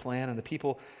fulfill his plan. And the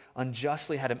people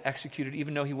unjustly had him executed,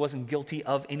 even though he wasn't guilty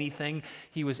of anything.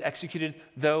 He was executed,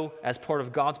 though, as part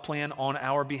of God's plan on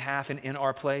our behalf and in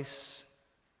our place.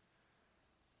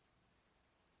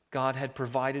 God had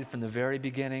provided from the very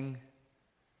beginning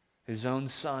his own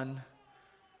son,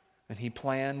 and he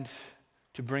planned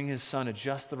to bring his son at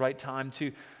just the right time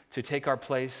to take our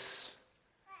place,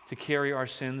 to carry our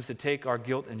sins, to take our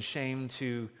guilt and shame,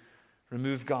 to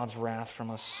remove God's wrath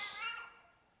from us.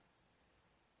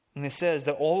 And it says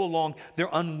that all along, they're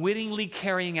unwittingly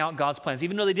carrying out God's plans.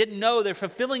 Even though they didn't know, they're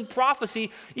fulfilling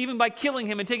prophecy even by killing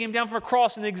him and taking him down from a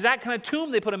cross in the exact kind of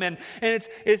tomb they put him in. And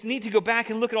it's neat to go back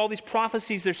and look at all these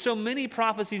prophecies. There's so many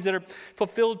prophecies that are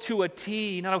fulfilled to a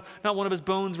T. Not one of his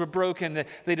bones were broken.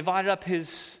 They divided up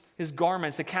his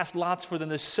garments. They cast lots for them.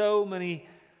 There's so many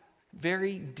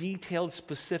very detailed,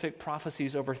 specific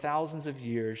prophecies over thousands of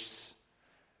years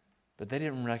that they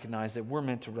didn't recognize, that we're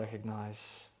meant to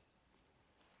recognize.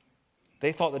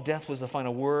 They thought that death was the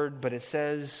final word, but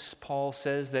Paul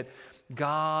says that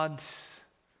God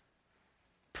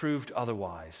proved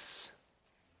otherwise.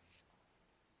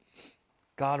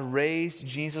 God raised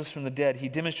Jesus from the dead. He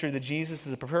demonstrated that Jesus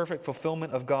is the perfect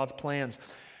fulfillment of God's plans.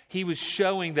 He was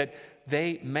showing that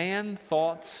man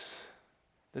thought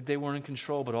that they were in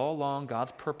control, but all along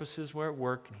God's purposes were at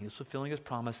work, and he was fulfilling his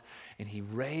promise, and he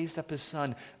raised up his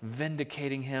son,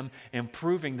 vindicating him and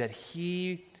proving that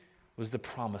he was the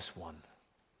promised one.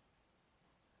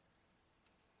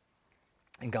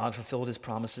 And God fulfilled his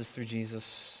promises through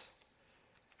Jesus.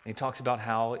 And he talks about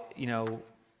how,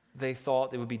 they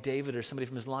thought it would be David or somebody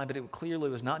from his line, but it clearly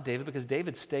was not David, because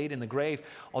David stayed in the grave,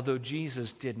 although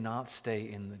Jesus did not stay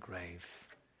in the grave.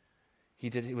 He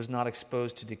was not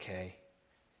exposed to decay.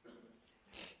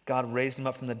 God raised him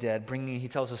up from the dead, bringing, he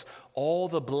tells us, all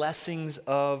the blessings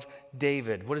of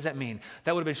David. What does that mean?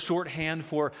 That would have been shorthand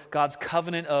for God's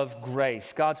covenant of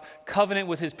grace, God's covenant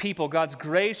with his people, God's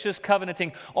gracious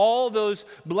covenanting. All those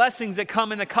blessings that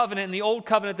come in the covenant, in the old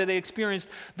covenant that they experienced,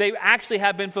 they actually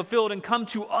have been fulfilled and come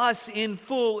to us in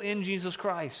full in Jesus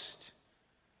Christ.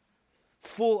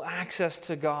 Full access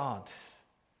to God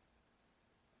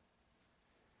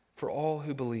for all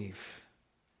who believe.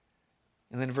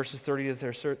 And then in verses 30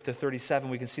 to 37,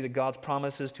 we can see that God's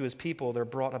promises to his people, they're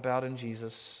brought about in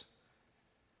Jesus.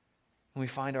 And we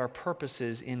find our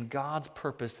purposes in God's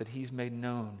purpose that he's made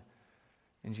known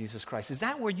in Jesus Christ. Is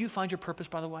that where you find your purpose,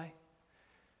 by the way?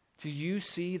 Do you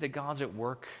see that God's at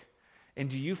work? And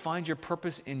do you find your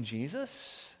purpose in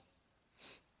Jesus?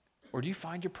 Or do you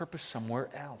find your purpose somewhere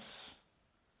else?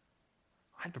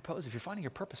 I'd propose if you're finding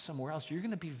your purpose somewhere else, you're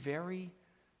going to be very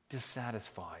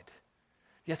dissatisfied.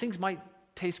 Yeah, things might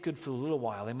taste good for a little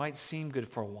while. They might seem good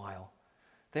for a while.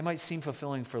 They might seem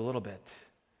fulfilling for a little bit.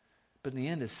 But in the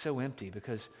end, it's so empty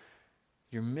because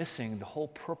you're missing the whole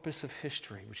purpose of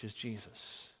history, which is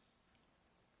Jesus.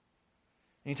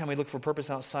 Anytime we look for purpose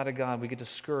outside of God, we get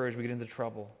discouraged, we get into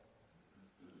trouble.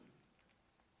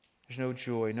 There's no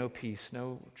joy, no peace,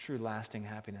 no true lasting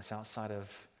happiness outside of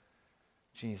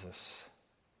Jesus.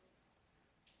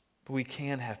 But we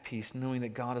can have peace knowing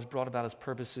that God has brought about his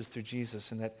purposes through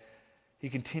Jesus and that he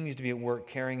continues to be at work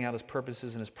carrying out his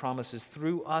purposes and his promises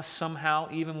through us somehow,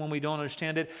 even when we don't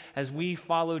understand it, as we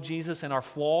follow Jesus in our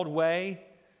flawed way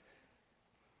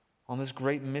on this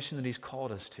great mission that he's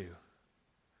called us to.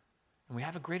 And we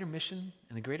have a greater mission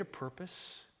and a greater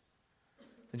purpose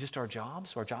than just our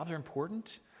jobs. Our jobs are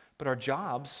important, but our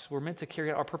jobs, we're meant to carry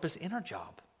out our purpose in our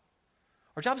job.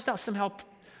 Our job is not somehow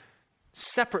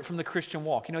separate from the Christian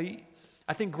walk.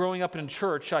 I think growing up in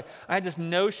church, I had this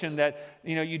notion that,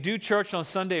 you do church on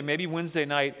Sunday, maybe Wednesday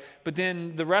night, but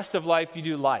then the rest of life, you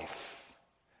do life.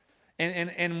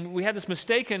 And we had this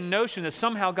mistaken notion that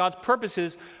somehow God's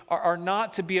purposes are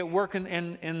not to be at work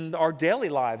in our daily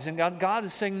lives. And God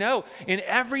is saying, no, in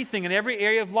everything, in every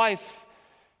area of life,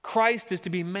 Christ is to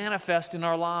be manifest in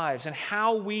our lives and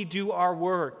how we do our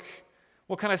work,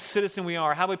 what kind of citizen we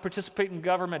are, how we participate in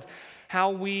government,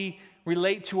 how we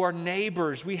relate to our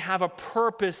neighbors. We have a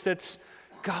purpose that's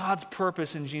God's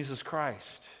purpose in Jesus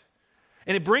Christ.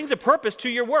 And it brings a purpose to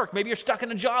your work. Maybe you're stuck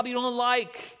in a job you don't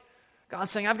like.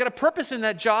 God's saying, I've got a purpose in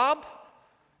that job.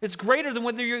 It's greater than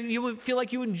whether you feel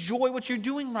like you enjoy what you're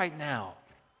doing right now.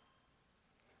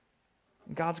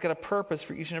 God's got a purpose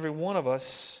for each and every one of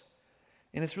us.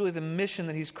 And it's really the mission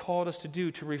that he's called us to do,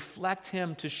 to reflect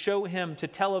him, to show him, to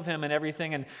tell of him and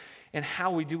everything and how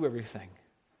we do everything.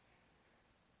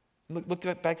 Look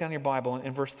back down in your Bible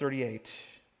in verse 38.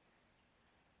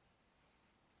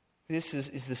 This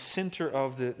is the center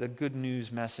of the good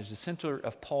news message, the center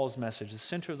of Paul's message, the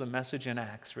center of the message in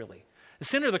Acts, really. The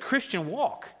center of the Christian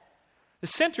walk. The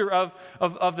center of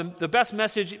the best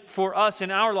message for us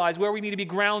in our lives, where we need to be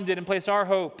grounded and place our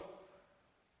hope.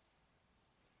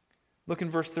 Look in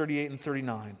verse 38 and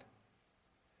 39.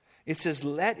 It says,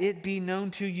 let it be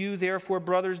known to you, therefore,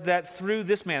 brothers, that through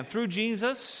this man, through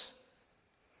Jesus,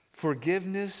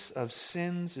 forgiveness of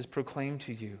sins is proclaimed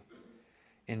to you.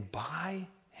 And by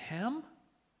him,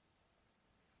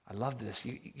 I love this.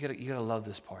 You gotta love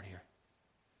this part here.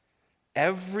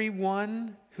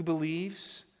 Everyone who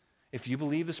believes, if you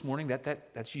believe this morning,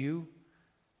 that's you.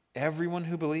 Everyone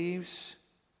who believes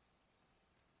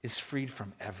is freed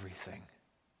from everything.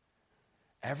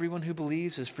 Everyone who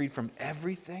believes is freed from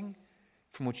everything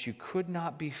from which you could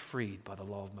not be freed by the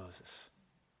law of Moses.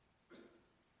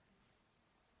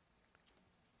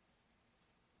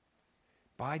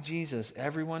 By Jesus,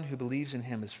 everyone who believes in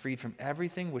him is freed from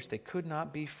everything which they could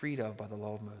not be freed of by the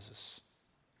law of Moses.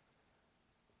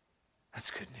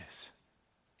 That's good news.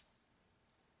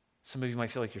 Some of you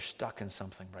might feel like you're stuck in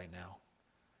something right now.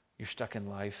 You're stuck in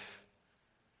life,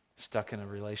 stuck in a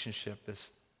relationship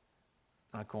that's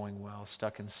not going well,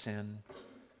 stuck in sin,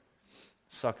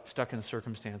 stuck in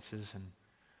circumstances,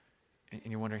 and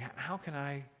you're wondering, how can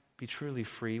I be truly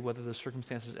free, whether the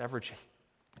circumstances ever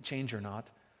change or not?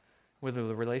 Whether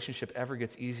the relationship ever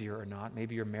gets easier or not.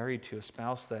 Maybe you're married to a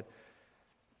spouse that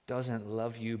doesn't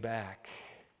love you back.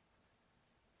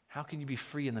 How can you be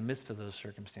free in the midst of those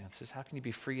circumstances? How can you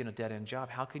be free in a dead-end job?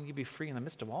 How can you be free in the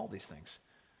midst of all these things?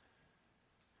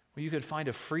 Well, you could find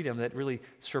a freedom that really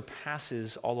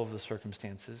surpasses all of the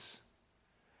circumstances.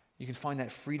 You can find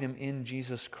that freedom in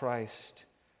Jesus Christ.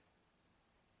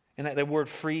 And that word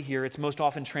free here, it's most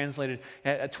often translated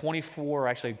at 24,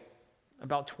 actually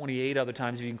about 28 other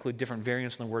times if you include different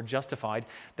variants from the word justified.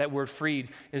 That word freed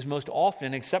is most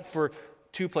often, except for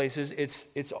two places,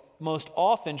 it's most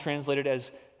often translated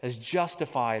as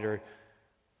justified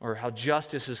or how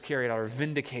justice is carried out or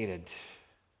vindicated.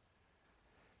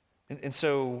 And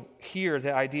so here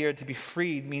the idea to be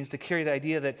freed means to carry the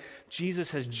idea that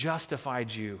Jesus has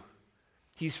justified you.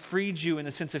 He's freed you in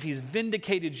the sense of he's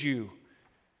vindicated you.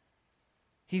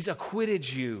 He's acquitted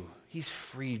you. He's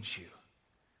freed you.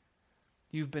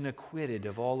 You've been acquitted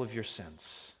of all of your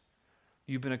sins.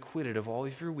 You've been acquitted of all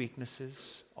of your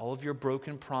weaknesses, all of your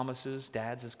broken promises.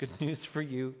 Dads, it's good news for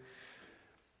you.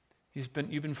 You've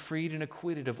been freed and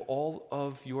acquitted of all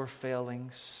of your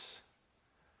failings.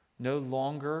 No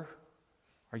longer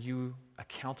are you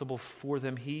accountable for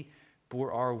them. He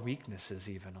bore our weaknesses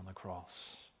even on the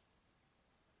cross.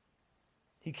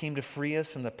 He came to free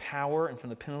us from the power and from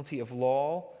the penalty of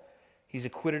law. He's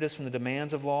acquitted us from the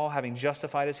demands of law. Having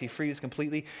justified us, he freed us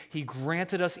completely. He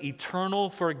granted us eternal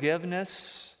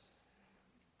forgiveness,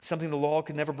 something the law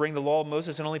could never bring. The law of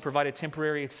Moses only provided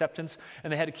temporary acceptance,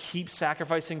 and they had to keep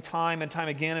sacrificing time and time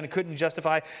again, and it couldn't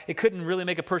justify. It couldn't really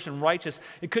make a person righteous.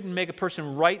 It couldn't make a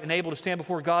person right and able to stand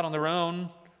before God on their own.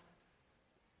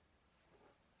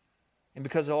 And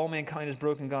because all mankind has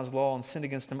broken God's law and sinned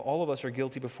against him, all of us are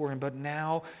guilty before him. But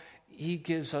now he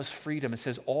gives us freedom. It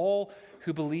says all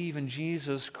who believe in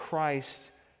Jesus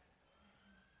Christ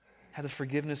have the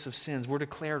forgiveness of sins. We're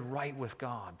declared right with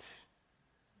God.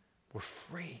 We're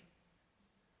free.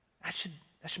 That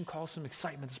should cause some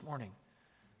excitement this morning.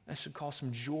 That should cause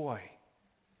some joy.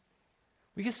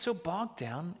 We get so bogged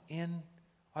down in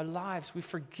our lives, we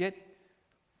forget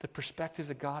the perspective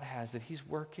that God has, that he's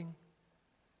working,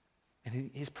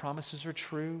 and his promises are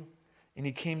true, and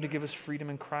he came to give us freedom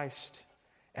in Christ.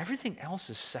 Everything else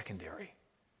is secondary.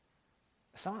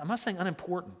 I'm not saying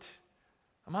unimportant.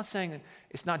 I'm not saying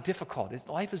it's not difficult.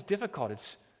 Life is difficult.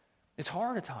 It's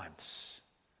hard at times.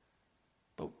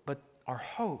 But our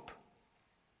hope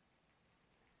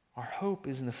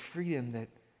is in the freedom that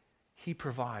he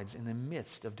provides in the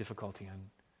midst of difficulty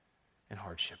and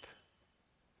hardship.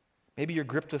 Maybe you're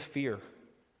gripped with fear.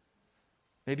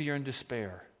 Maybe you're in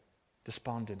despair,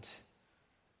 despondent,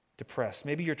 depressed.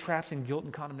 Maybe you're trapped in guilt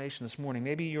and condemnation this morning.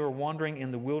 Maybe you're wandering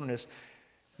in the wilderness.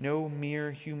 No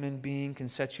mere human being can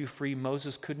set you free.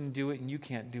 Moses couldn't do it, and you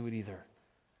can't do it either.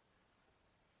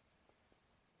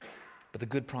 But the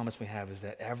good promise we have is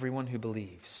that everyone who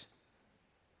believes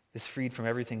is freed from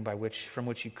everything from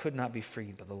which you could not be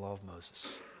freed by the law of Moses.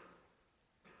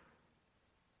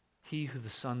 He who the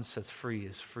Son sets free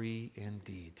is free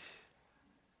indeed.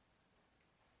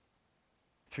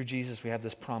 Through Jesus, we have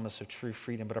this promise of true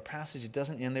freedom. But our passage, it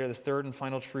doesn't end there. The third and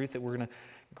final truth that we're going to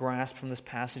grasp from this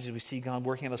passage as we see God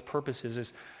working out his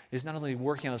purposes is not only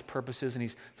working out his purposes, and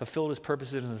he's fulfilled his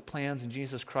purposes and his plans in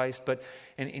Jesus Christ, but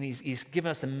he's given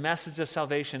us the message of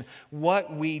salvation.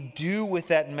 What we do with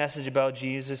that message about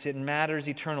Jesus, it matters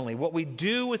eternally. What we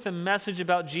do with the message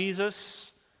about Jesus,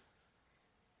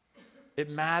 it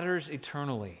matters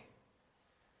eternally.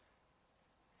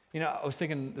 You know, I was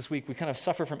thinking this week, we kind of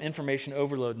suffer from information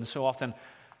overload, and so often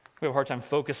we have a hard time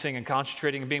focusing and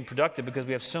concentrating and being productive because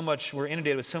we're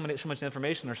inundated with so much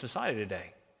information in our society today.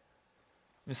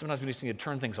 I mean, sometimes we just need to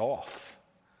turn things off.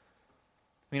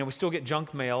 You know, we still get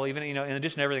junk mail, even, in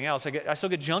addition to everything else. I still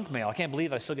get junk mail. I can't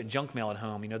believe I still get junk mail at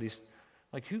home.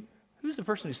 Who's the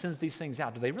person who sends these things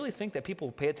out? Do they really think that people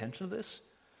pay attention to this?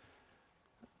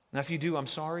 Now, if you do, I'm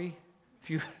sorry.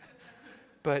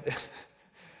 But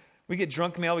We get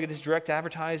junk mail, we get this direct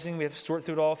advertising, we have to sort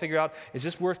through it all, figure out, is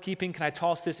this worth keeping? Can I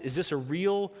toss this? Is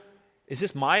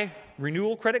this my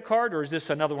renewal credit card, or is this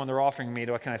another one they're offering me?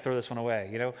 Can I throw this one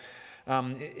away?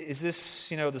 Is this,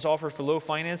 this offer for low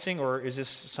financing, or is this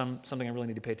something I really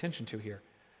need to pay attention to here?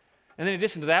 And then in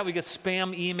addition to that, we get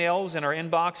spam emails in our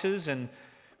inboxes, and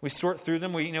we sort through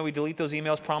them. We delete those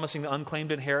emails promising the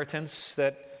unclaimed inheritance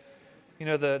that,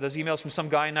 those emails from some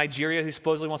guy in Nigeria who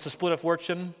supposedly wants to split a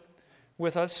fortune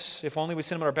with us. If only we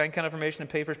send him our bank account information and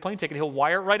pay for his plane ticket, he'll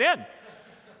wire it right in.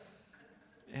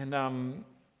 And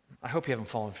I hope you haven't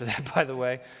fallen for that, by the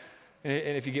way.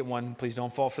 And if you get one, please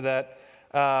don't fall for that.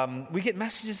 We get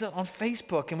messages on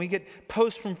Facebook, and we get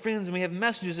posts from friends, and we have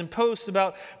messages and posts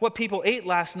about what people ate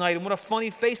last night and what a funny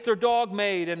face their dog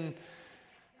made. And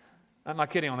I'm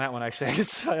not kidding on that one, actually.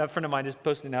 A friend of mine just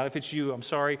posted it out. If it's you, I'm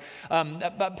sorry.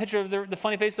 A picture of the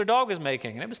funny face their dog was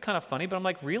making. And it was kind of funny, but I'm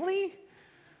like, really?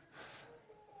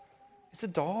 It's a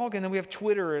dog? And then we have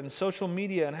Twitter and social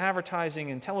media and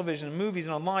advertising and television and movies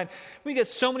and online. We get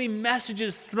so many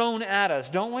messages thrown at us,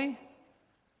 don't we?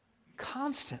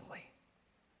 Constantly.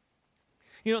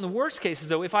 In the worst cases,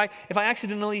 though, if I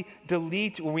accidentally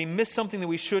delete or we miss something that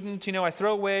we shouldn't, I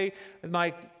throw away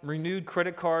my renewed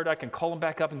credit card, I can call them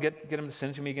back up and get them to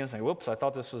send it to me again and say, whoops, I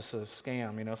thought this was a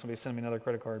scam, somebody sent me another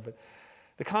credit card. But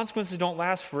the consequences don't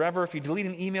last forever. If you delete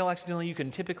an email accidentally, you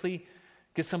can typically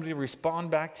get somebody to respond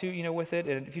back to, with it.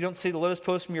 And if you don't see the latest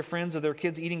post from your friends of their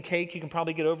kids eating cake, you can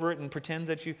probably get over it and pretend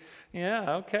that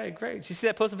okay, great. Did you see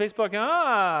that post on Facebook?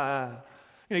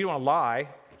 You don't want to lie.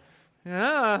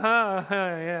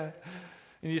 Yeah.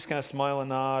 And you just kind of smile and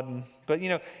nod. But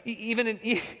even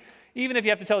if you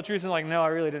have to tell the truth and like, no, I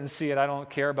really didn't see it. I don't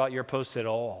care about your post at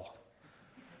all.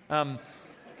 Now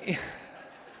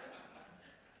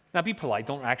be polite.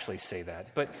 Don't actually say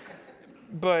that.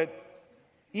 But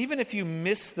even if you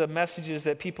miss the messages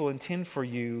that people intend for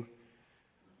you,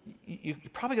 you're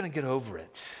probably going to get over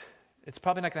it. It's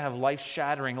probably not going to have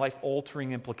life-shattering,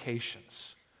 life-altering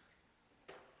implications.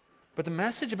 But the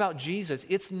message about Jesus,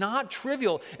 it's not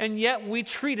trivial, and yet we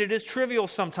treat it as trivial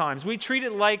sometimes. We treat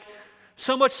it like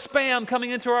so much spam coming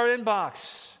into our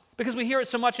inbox because we hear it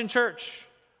so much in church.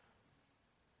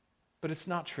 But it's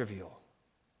not trivial.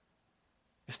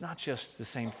 It's not just the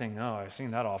same thing. Oh, I've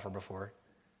seen that offer before.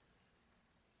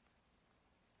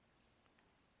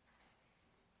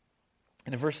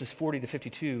 And in verses 40 to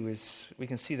 52, we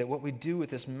can see that what we do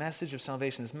with this message of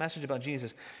salvation, this message about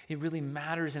Jesus, it really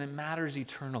matters, and it matters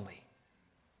eternally.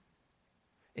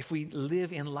 If we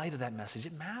live in light of that message,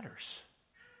 it matters.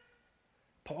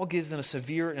 Paul gives them a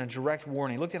severe and a direct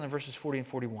warning. Look down in verses 40 and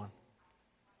 41.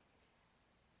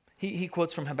 He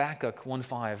quotes from Habakkuk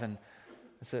 1:5, and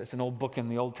it's an old book in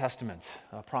the Old Testament,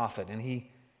 a prophet. And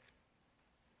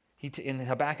in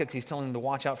Habakkuk, he's telling them to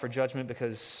watch out for judgment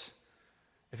because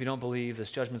if you don't believe,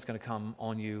 this judgment's going to come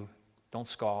on you. Don't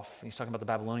scoff. And he's talking about the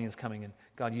Babylonians coming and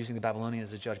God using the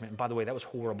Babylonians as a judgment. And by the way, that was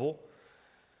horrible.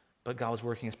 But God was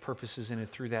working his purposes in and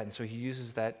through that. And so he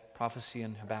uses that prophecy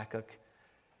in Habakkuk.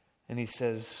 And he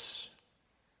says,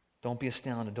 don't be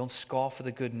astounded. Don't scoff at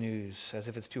the good news as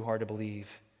if it's too hard to believe.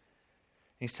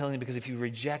 And he's telling you because if you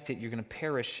reject it, you're going to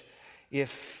perish.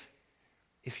 If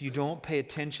you don't pay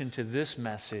attention to this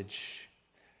message,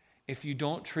 if you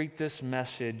don't treat this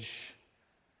message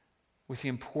with the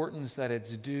importance that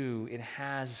it's due, it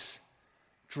has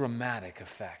dramatic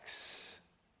effects.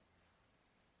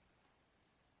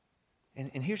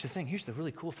 And here's the thing, here's the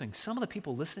really cool thing. Some of the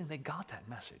people listening, they got that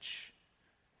message.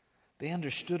 They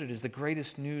understood it as the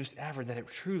greatest news ever, that it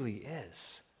truly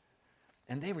is.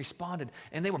 And they responded,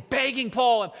 and they were begging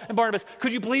Paul and Barnabas,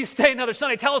 could you please stay another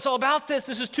Sunday? Tell us all about this.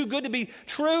 This is too good to be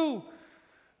true.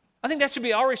 I think that should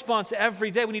be our response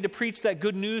every day. We need to preach that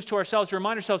good news to ourselves, to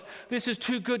remind ourselves, this is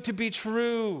too good to be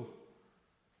true.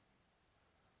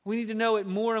 We need to know it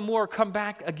more and more, come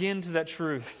back again to that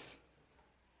truth.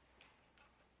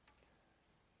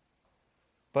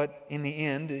 But in the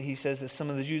end, he says that some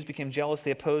of the Jews became jealous.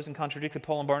 They opposed and contradicted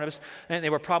Paul and Barnabas. And they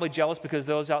were probably jealous because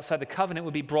those outside the covenant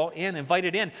would be brought in,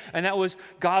 invited in. And that was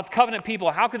God's covenant people.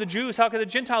 How could the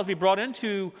Gentiles be brought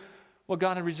into what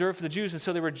God had reserved for the Jews? And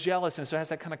so they were jealous. And so it has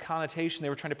that kind of connotation. They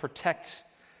were trying to protect.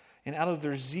 And out of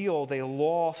their zeal, they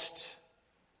lost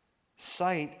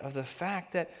sight of the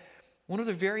fact that one of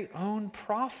their very own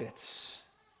prophets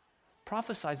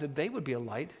prophesied that they would be a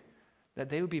light, that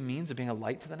they would be means of being a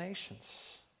light to the nations.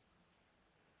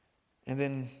 And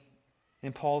then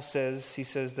Paul says, he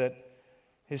says that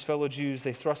his fellow Jews,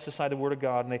 they thrust aside the word of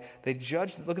God, and they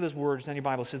judged, look at those words in your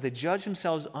Bible, it says they judged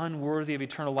themselves unworthy of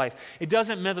eternal life. It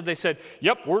doesn't mean that they said,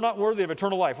 yep, we're not worthy of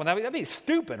eternal life. Well, that'd be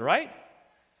stupid, right?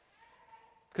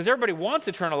 Because everybody wants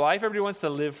eternal life. Everybody wants to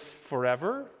live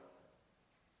forever.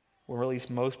 Or at least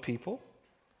most people.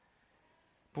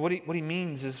 But what he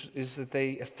means is that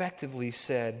they effectively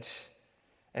said,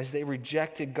 as they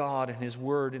rejected God and His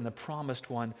Word in the promised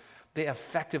one, they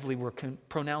effectively were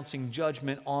pronouncing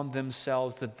judgment on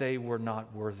themselves that they were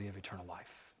not worthy of eternal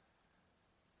life.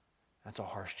 That's a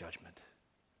harsh judgment.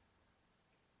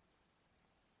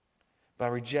 By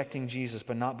rejecting Jesus,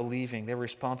 but not believing, they were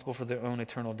responsible for their own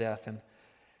eternal death. And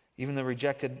even though they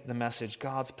rejected the message,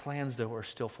 God's plans, though, are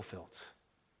still fulfilled.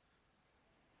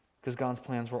 Because God's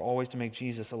plans were always to make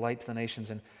Jesus a light to the nations.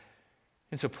 And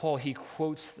so Paul, he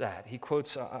quotes that. He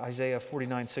quotes Isaiah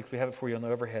 49:6. We have it for you on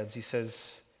the overheads. He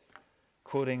says,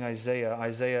 quoting Isaiah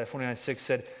 49:6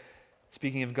 said,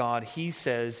 speaking of God, he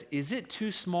says, "Is it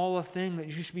too small a thing that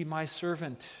you should be my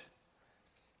servant?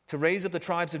 To raise up the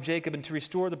tribes of Jacob and to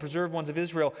restore the preserved ones of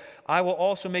Israel. I will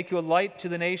also make you a light to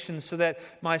the nations so that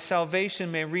my salvation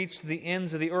may reach to the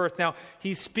ends of the earth." Now,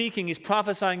 he's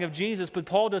prophesying of Jesus, but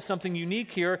Paul does something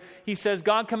unique here. He says,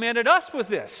 God commanded us with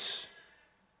this.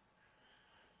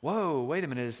 Whoa, wait a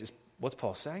minute. What's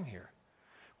Paul saying here?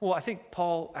 Well, I think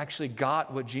Paul actually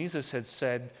got what Jesus had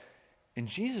said in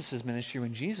Jesus' ministry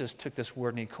when Jesus took this word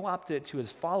and he co-opted it to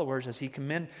his followers as he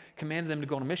commanded them to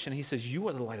go on a mission. He says, you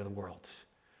are the light of the world.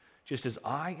 Just as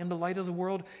I am the light of the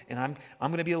world, and I'm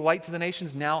going to be a light to the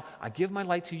nations, now I give my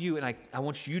light to you, and I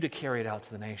want you to carry it out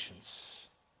to the nations.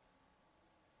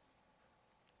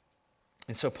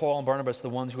 And so Paul and Barnabas are the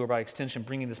ones who are by extension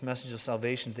bringing this message of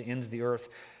salvation to the ends of the earth.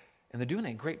 And they're doing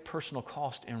it at great personal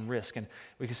cost and risk. And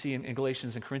we can see in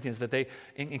Galatians and Corinthians that they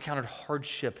encountered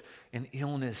hardship and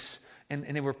illness. And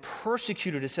they were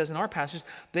persecuted. It says in our passage,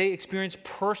 they experienced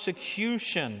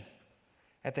persecution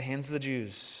at the hands of the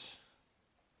Jews.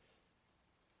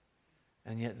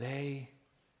 And yet they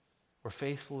were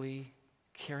faithfully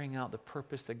carrying out the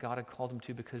purpose that God had called them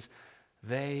to because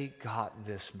they got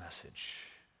this message.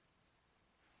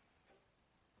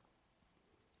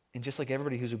 And just like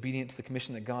everybody who's obedient to the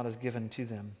commission that God has given to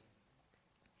them,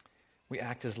 we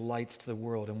act as lights to the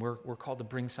world, and we're called to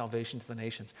bring salvation to the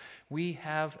nations. We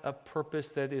have a purpose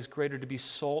that is greater, to be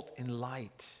salt and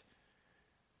light.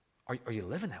 Are you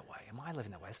living that way? Am I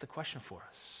living that way? That's the question for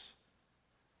us.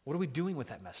 What are we doing with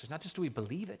that message? Not just do we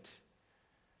believe it,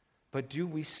 but do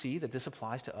we see that this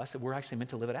applies to us, that we're actually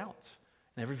meant to live it out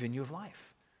in every venue of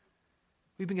life?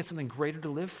 We've been given something greater to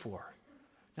live for.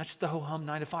 Not just the ho-hum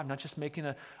 9 to 5, not just making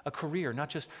a career, not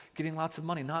just getting lots of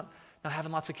money, not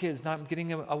having lots of kids, not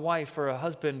getting a wife or a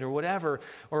husband or whatever,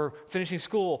 or finishing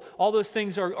school. All those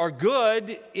things are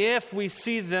good if we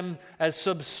see them as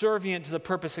subservient to the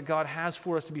purpose that God has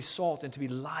for us to be salt and to be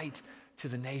light to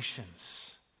the nations.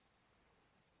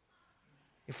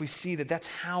 If we see that that's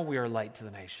how we are light to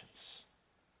the nations.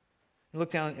 You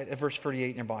look down at verse 38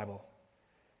 in your Bible.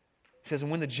 It says,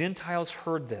 and when the Gentiles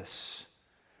heard this,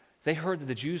 they heard that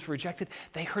the Jews were rejected.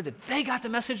 They heard that they got the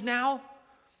message now.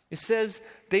 It says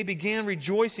they began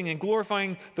rejoicing and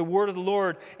glorifying the word of the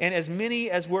Lord. And as many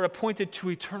as were appointed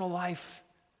to eternal life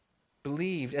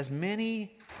believed. As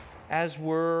many as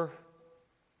were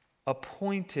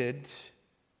appointed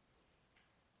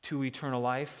to eternal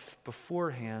life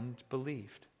beforehand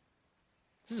believed.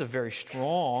 This is a very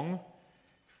strong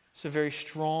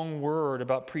word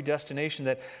about predestination,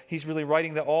 that he's really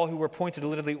writing that all who were appointed,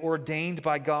 literally ordained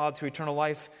by God to eternal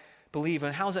life, believe.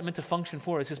 And how is that meant to function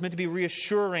for us? It's meant to be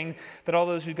reassuring that all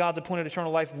those who God's appointed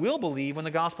eternal life will believe when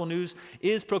the gospel news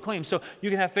is proclaimed. So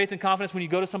you can have faith and confidence when you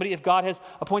go to somebody. If God has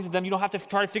appointed them, you don't have to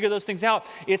try to figure those things out.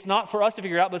 It's not for us to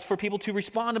figure out, but it's for people to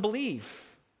respond and believe.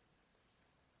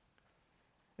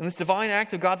 And this divine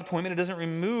act of God's appointment, it doesn't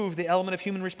remove the element of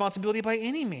human responsibility by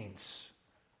any means.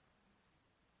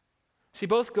 See,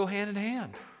 both go hand in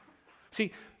hand.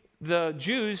 See, the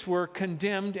Jews were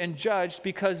condemned and judged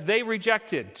because they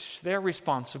rejected. They're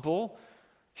responsible.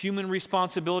 Human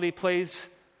responsibility plays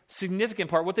a significant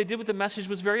part. What they did with the message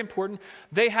was very important.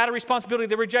 They had a responsibility.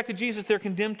 They rejected Jesus. They're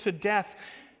condemned to death.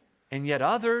 And yet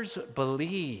others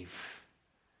believe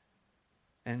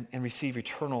and receive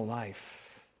eternal life.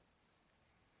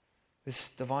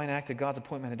 This divine act of God's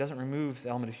appointment, it doesn't remove the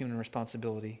element of human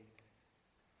responsibility.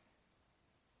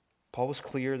 Paul was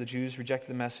clear. The Jews rejected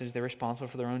the message. They're responsible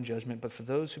for their own judgment. But for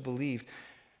those who believed,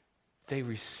 they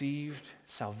received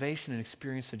salvation and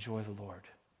experienced the joy of the Lord.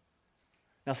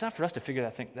 Now, it's not for us to figure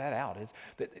that out.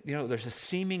 There's a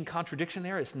seeming contradiction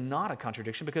there. It's not a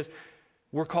contradiction because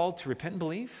we're called to repent and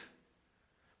believe.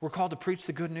 We're called to preach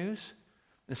the good news.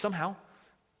 And somehow,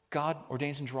 God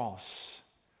ordains and draws.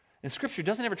 And Scripture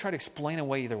doesn't ever try to explain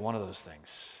away either one of those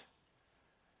things.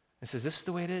 It says, this is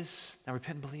the way it is. Now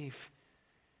repent and believe.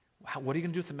 What are you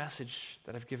going to do with the message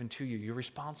that I've given to you? You're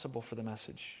responsible for the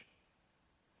message.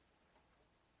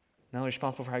 Not only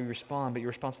responsible for how you respond, but you're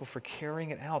responsible for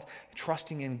carrying it out,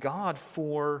 trusting in God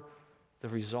for the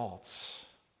results,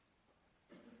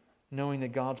 knowing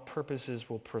that God's purposes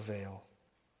will prevail.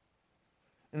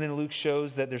 And then Luke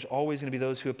shows that there's always going to be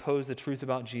those who oppose the truth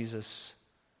about Jesus.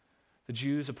 The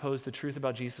Jews oppose the truth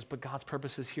about Jesus, but God's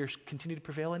purposes here continue to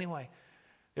prevail anyway.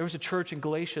 There was a church in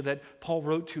Galatia that Paul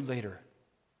wrote to later,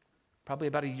 probably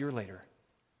about a year later.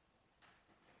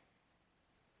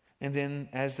 And then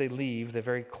as they leave, the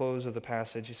very close of the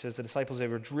passage, he says the disciples, they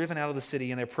were driven out of the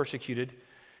city and they're persecuted.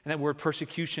 And that word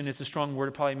persecution is a strong word.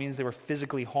 It probably means they were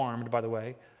physically harmed, by the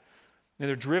way. And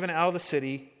they're driven out of the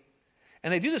city.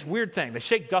 And they do this weird thing. They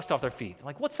shake dust off their feet.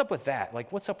 Like, what's up with that?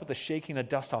 Like, what's up with the shaking of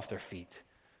dust off their feet?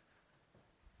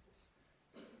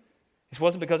 It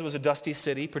wasn't because it was a dusty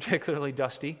city, particularly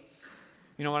dusty.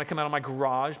 You know, when I come out of my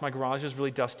garage is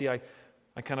really dusty. I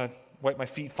kind of wipe my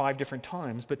feet 5 different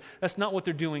times. But that's not what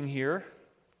they're doing here.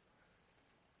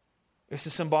 It's a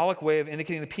symbolic way of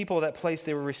indicating the people of that place,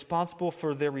 they were responsible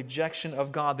for their rejection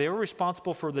of God. They were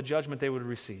responsible for the judgment they would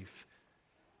receive.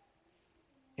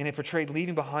 And it portrayed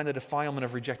leaving behind the defilement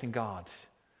of rejecting God.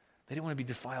 They didn't want to be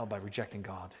defiled by rejecting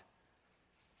God.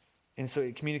 And so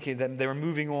it communicated that they were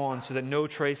moving on so that no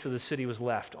trace of the city was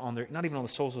left on their, not even on the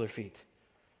soles of their feet.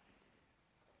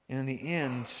 And in the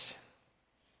end,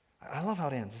 I love how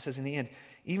it ends. It says, in the end,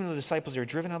 even though the disciples were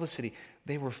driven out of the city,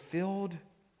 they were filled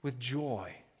with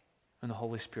joy in the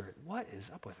Holy Spirit. What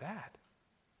is up with that?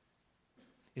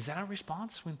 Is that our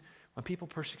response when people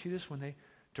persecute us, when they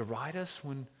deride us,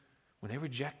 when they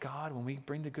reject God, when we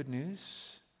bring the good news?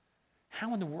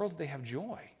 How in the world do they have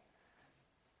joy?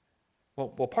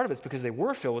 Well, part of it's because they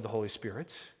were filled with the Holy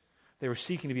Spirit. They were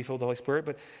seeking to be filled with the Holy Spirit,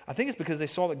 but I think it's because they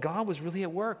saw that God was really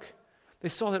at work. They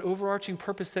saw that overarching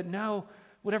purpose that no,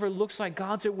 whatever it looks like,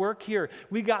 God's at work here.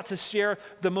 We got to share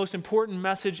the most important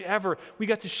message ever. We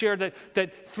got to share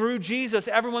that through Jesus,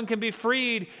 everyone can be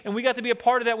freed, and we got to be a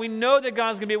part of that. We know that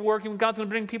God's going to be at work, and God's going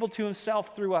to bring people to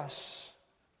himself through us.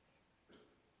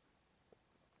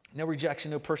 No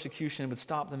rejection, no persecution would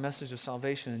stop the message of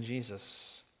salvation in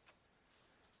Jesus.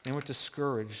 They weren't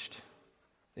discouraged.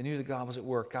 They knew that God was at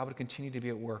work. God would continue to be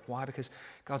at work. Why? Because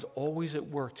God's always at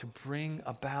work to bring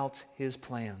about his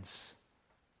plans.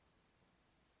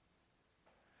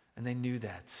 And they knew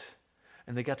that.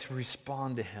 And they got to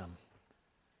respond to him.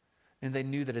 And they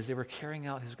knew that as they were carrying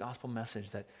out his gospel message,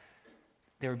 that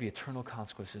there would be eternal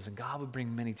consequences, and God would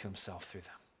bring many to himself through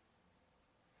them.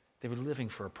 They were living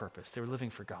for a purpose. They were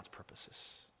living for God's purposes.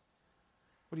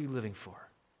 What are you living for?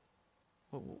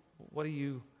 What are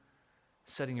you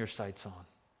setting your sights on?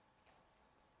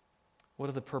 What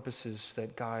are the purposes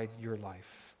that guide your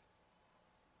life?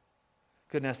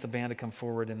 Go ahead and ask the band to come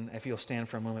forward, and if you'll stand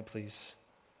for a moment, please.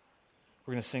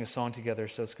 We're going to sing a song together,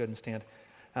 so let's go ahead and stand.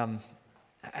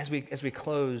 As we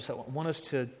close, I want us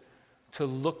to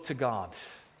look to God.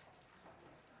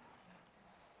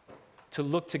 To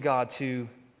look to God, to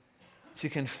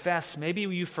confess. Maybe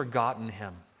you've forgotten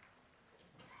him.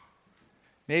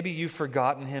 Maybe you've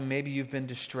forgotten him. Maybe you've been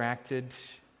distracted.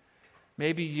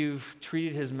 Maybe you've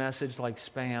treated his message like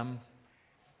spam. I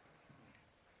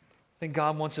think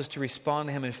God wants us to respond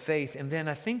to him in faith. And then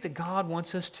I think that God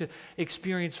wants us to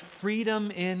experience freedom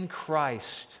in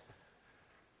Christ.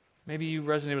 Maybe you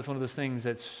resonate with one of those things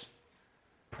that's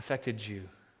affected you.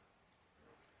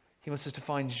 He wants us to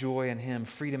find joy in him,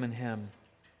 freedom in him.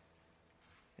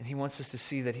 And he wants us to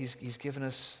see that he's given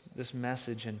us this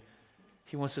message, and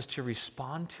he wants us to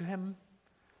respond to him, and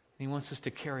he wants us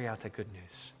to carry out that good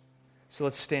news. So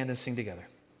let's stand and sing together.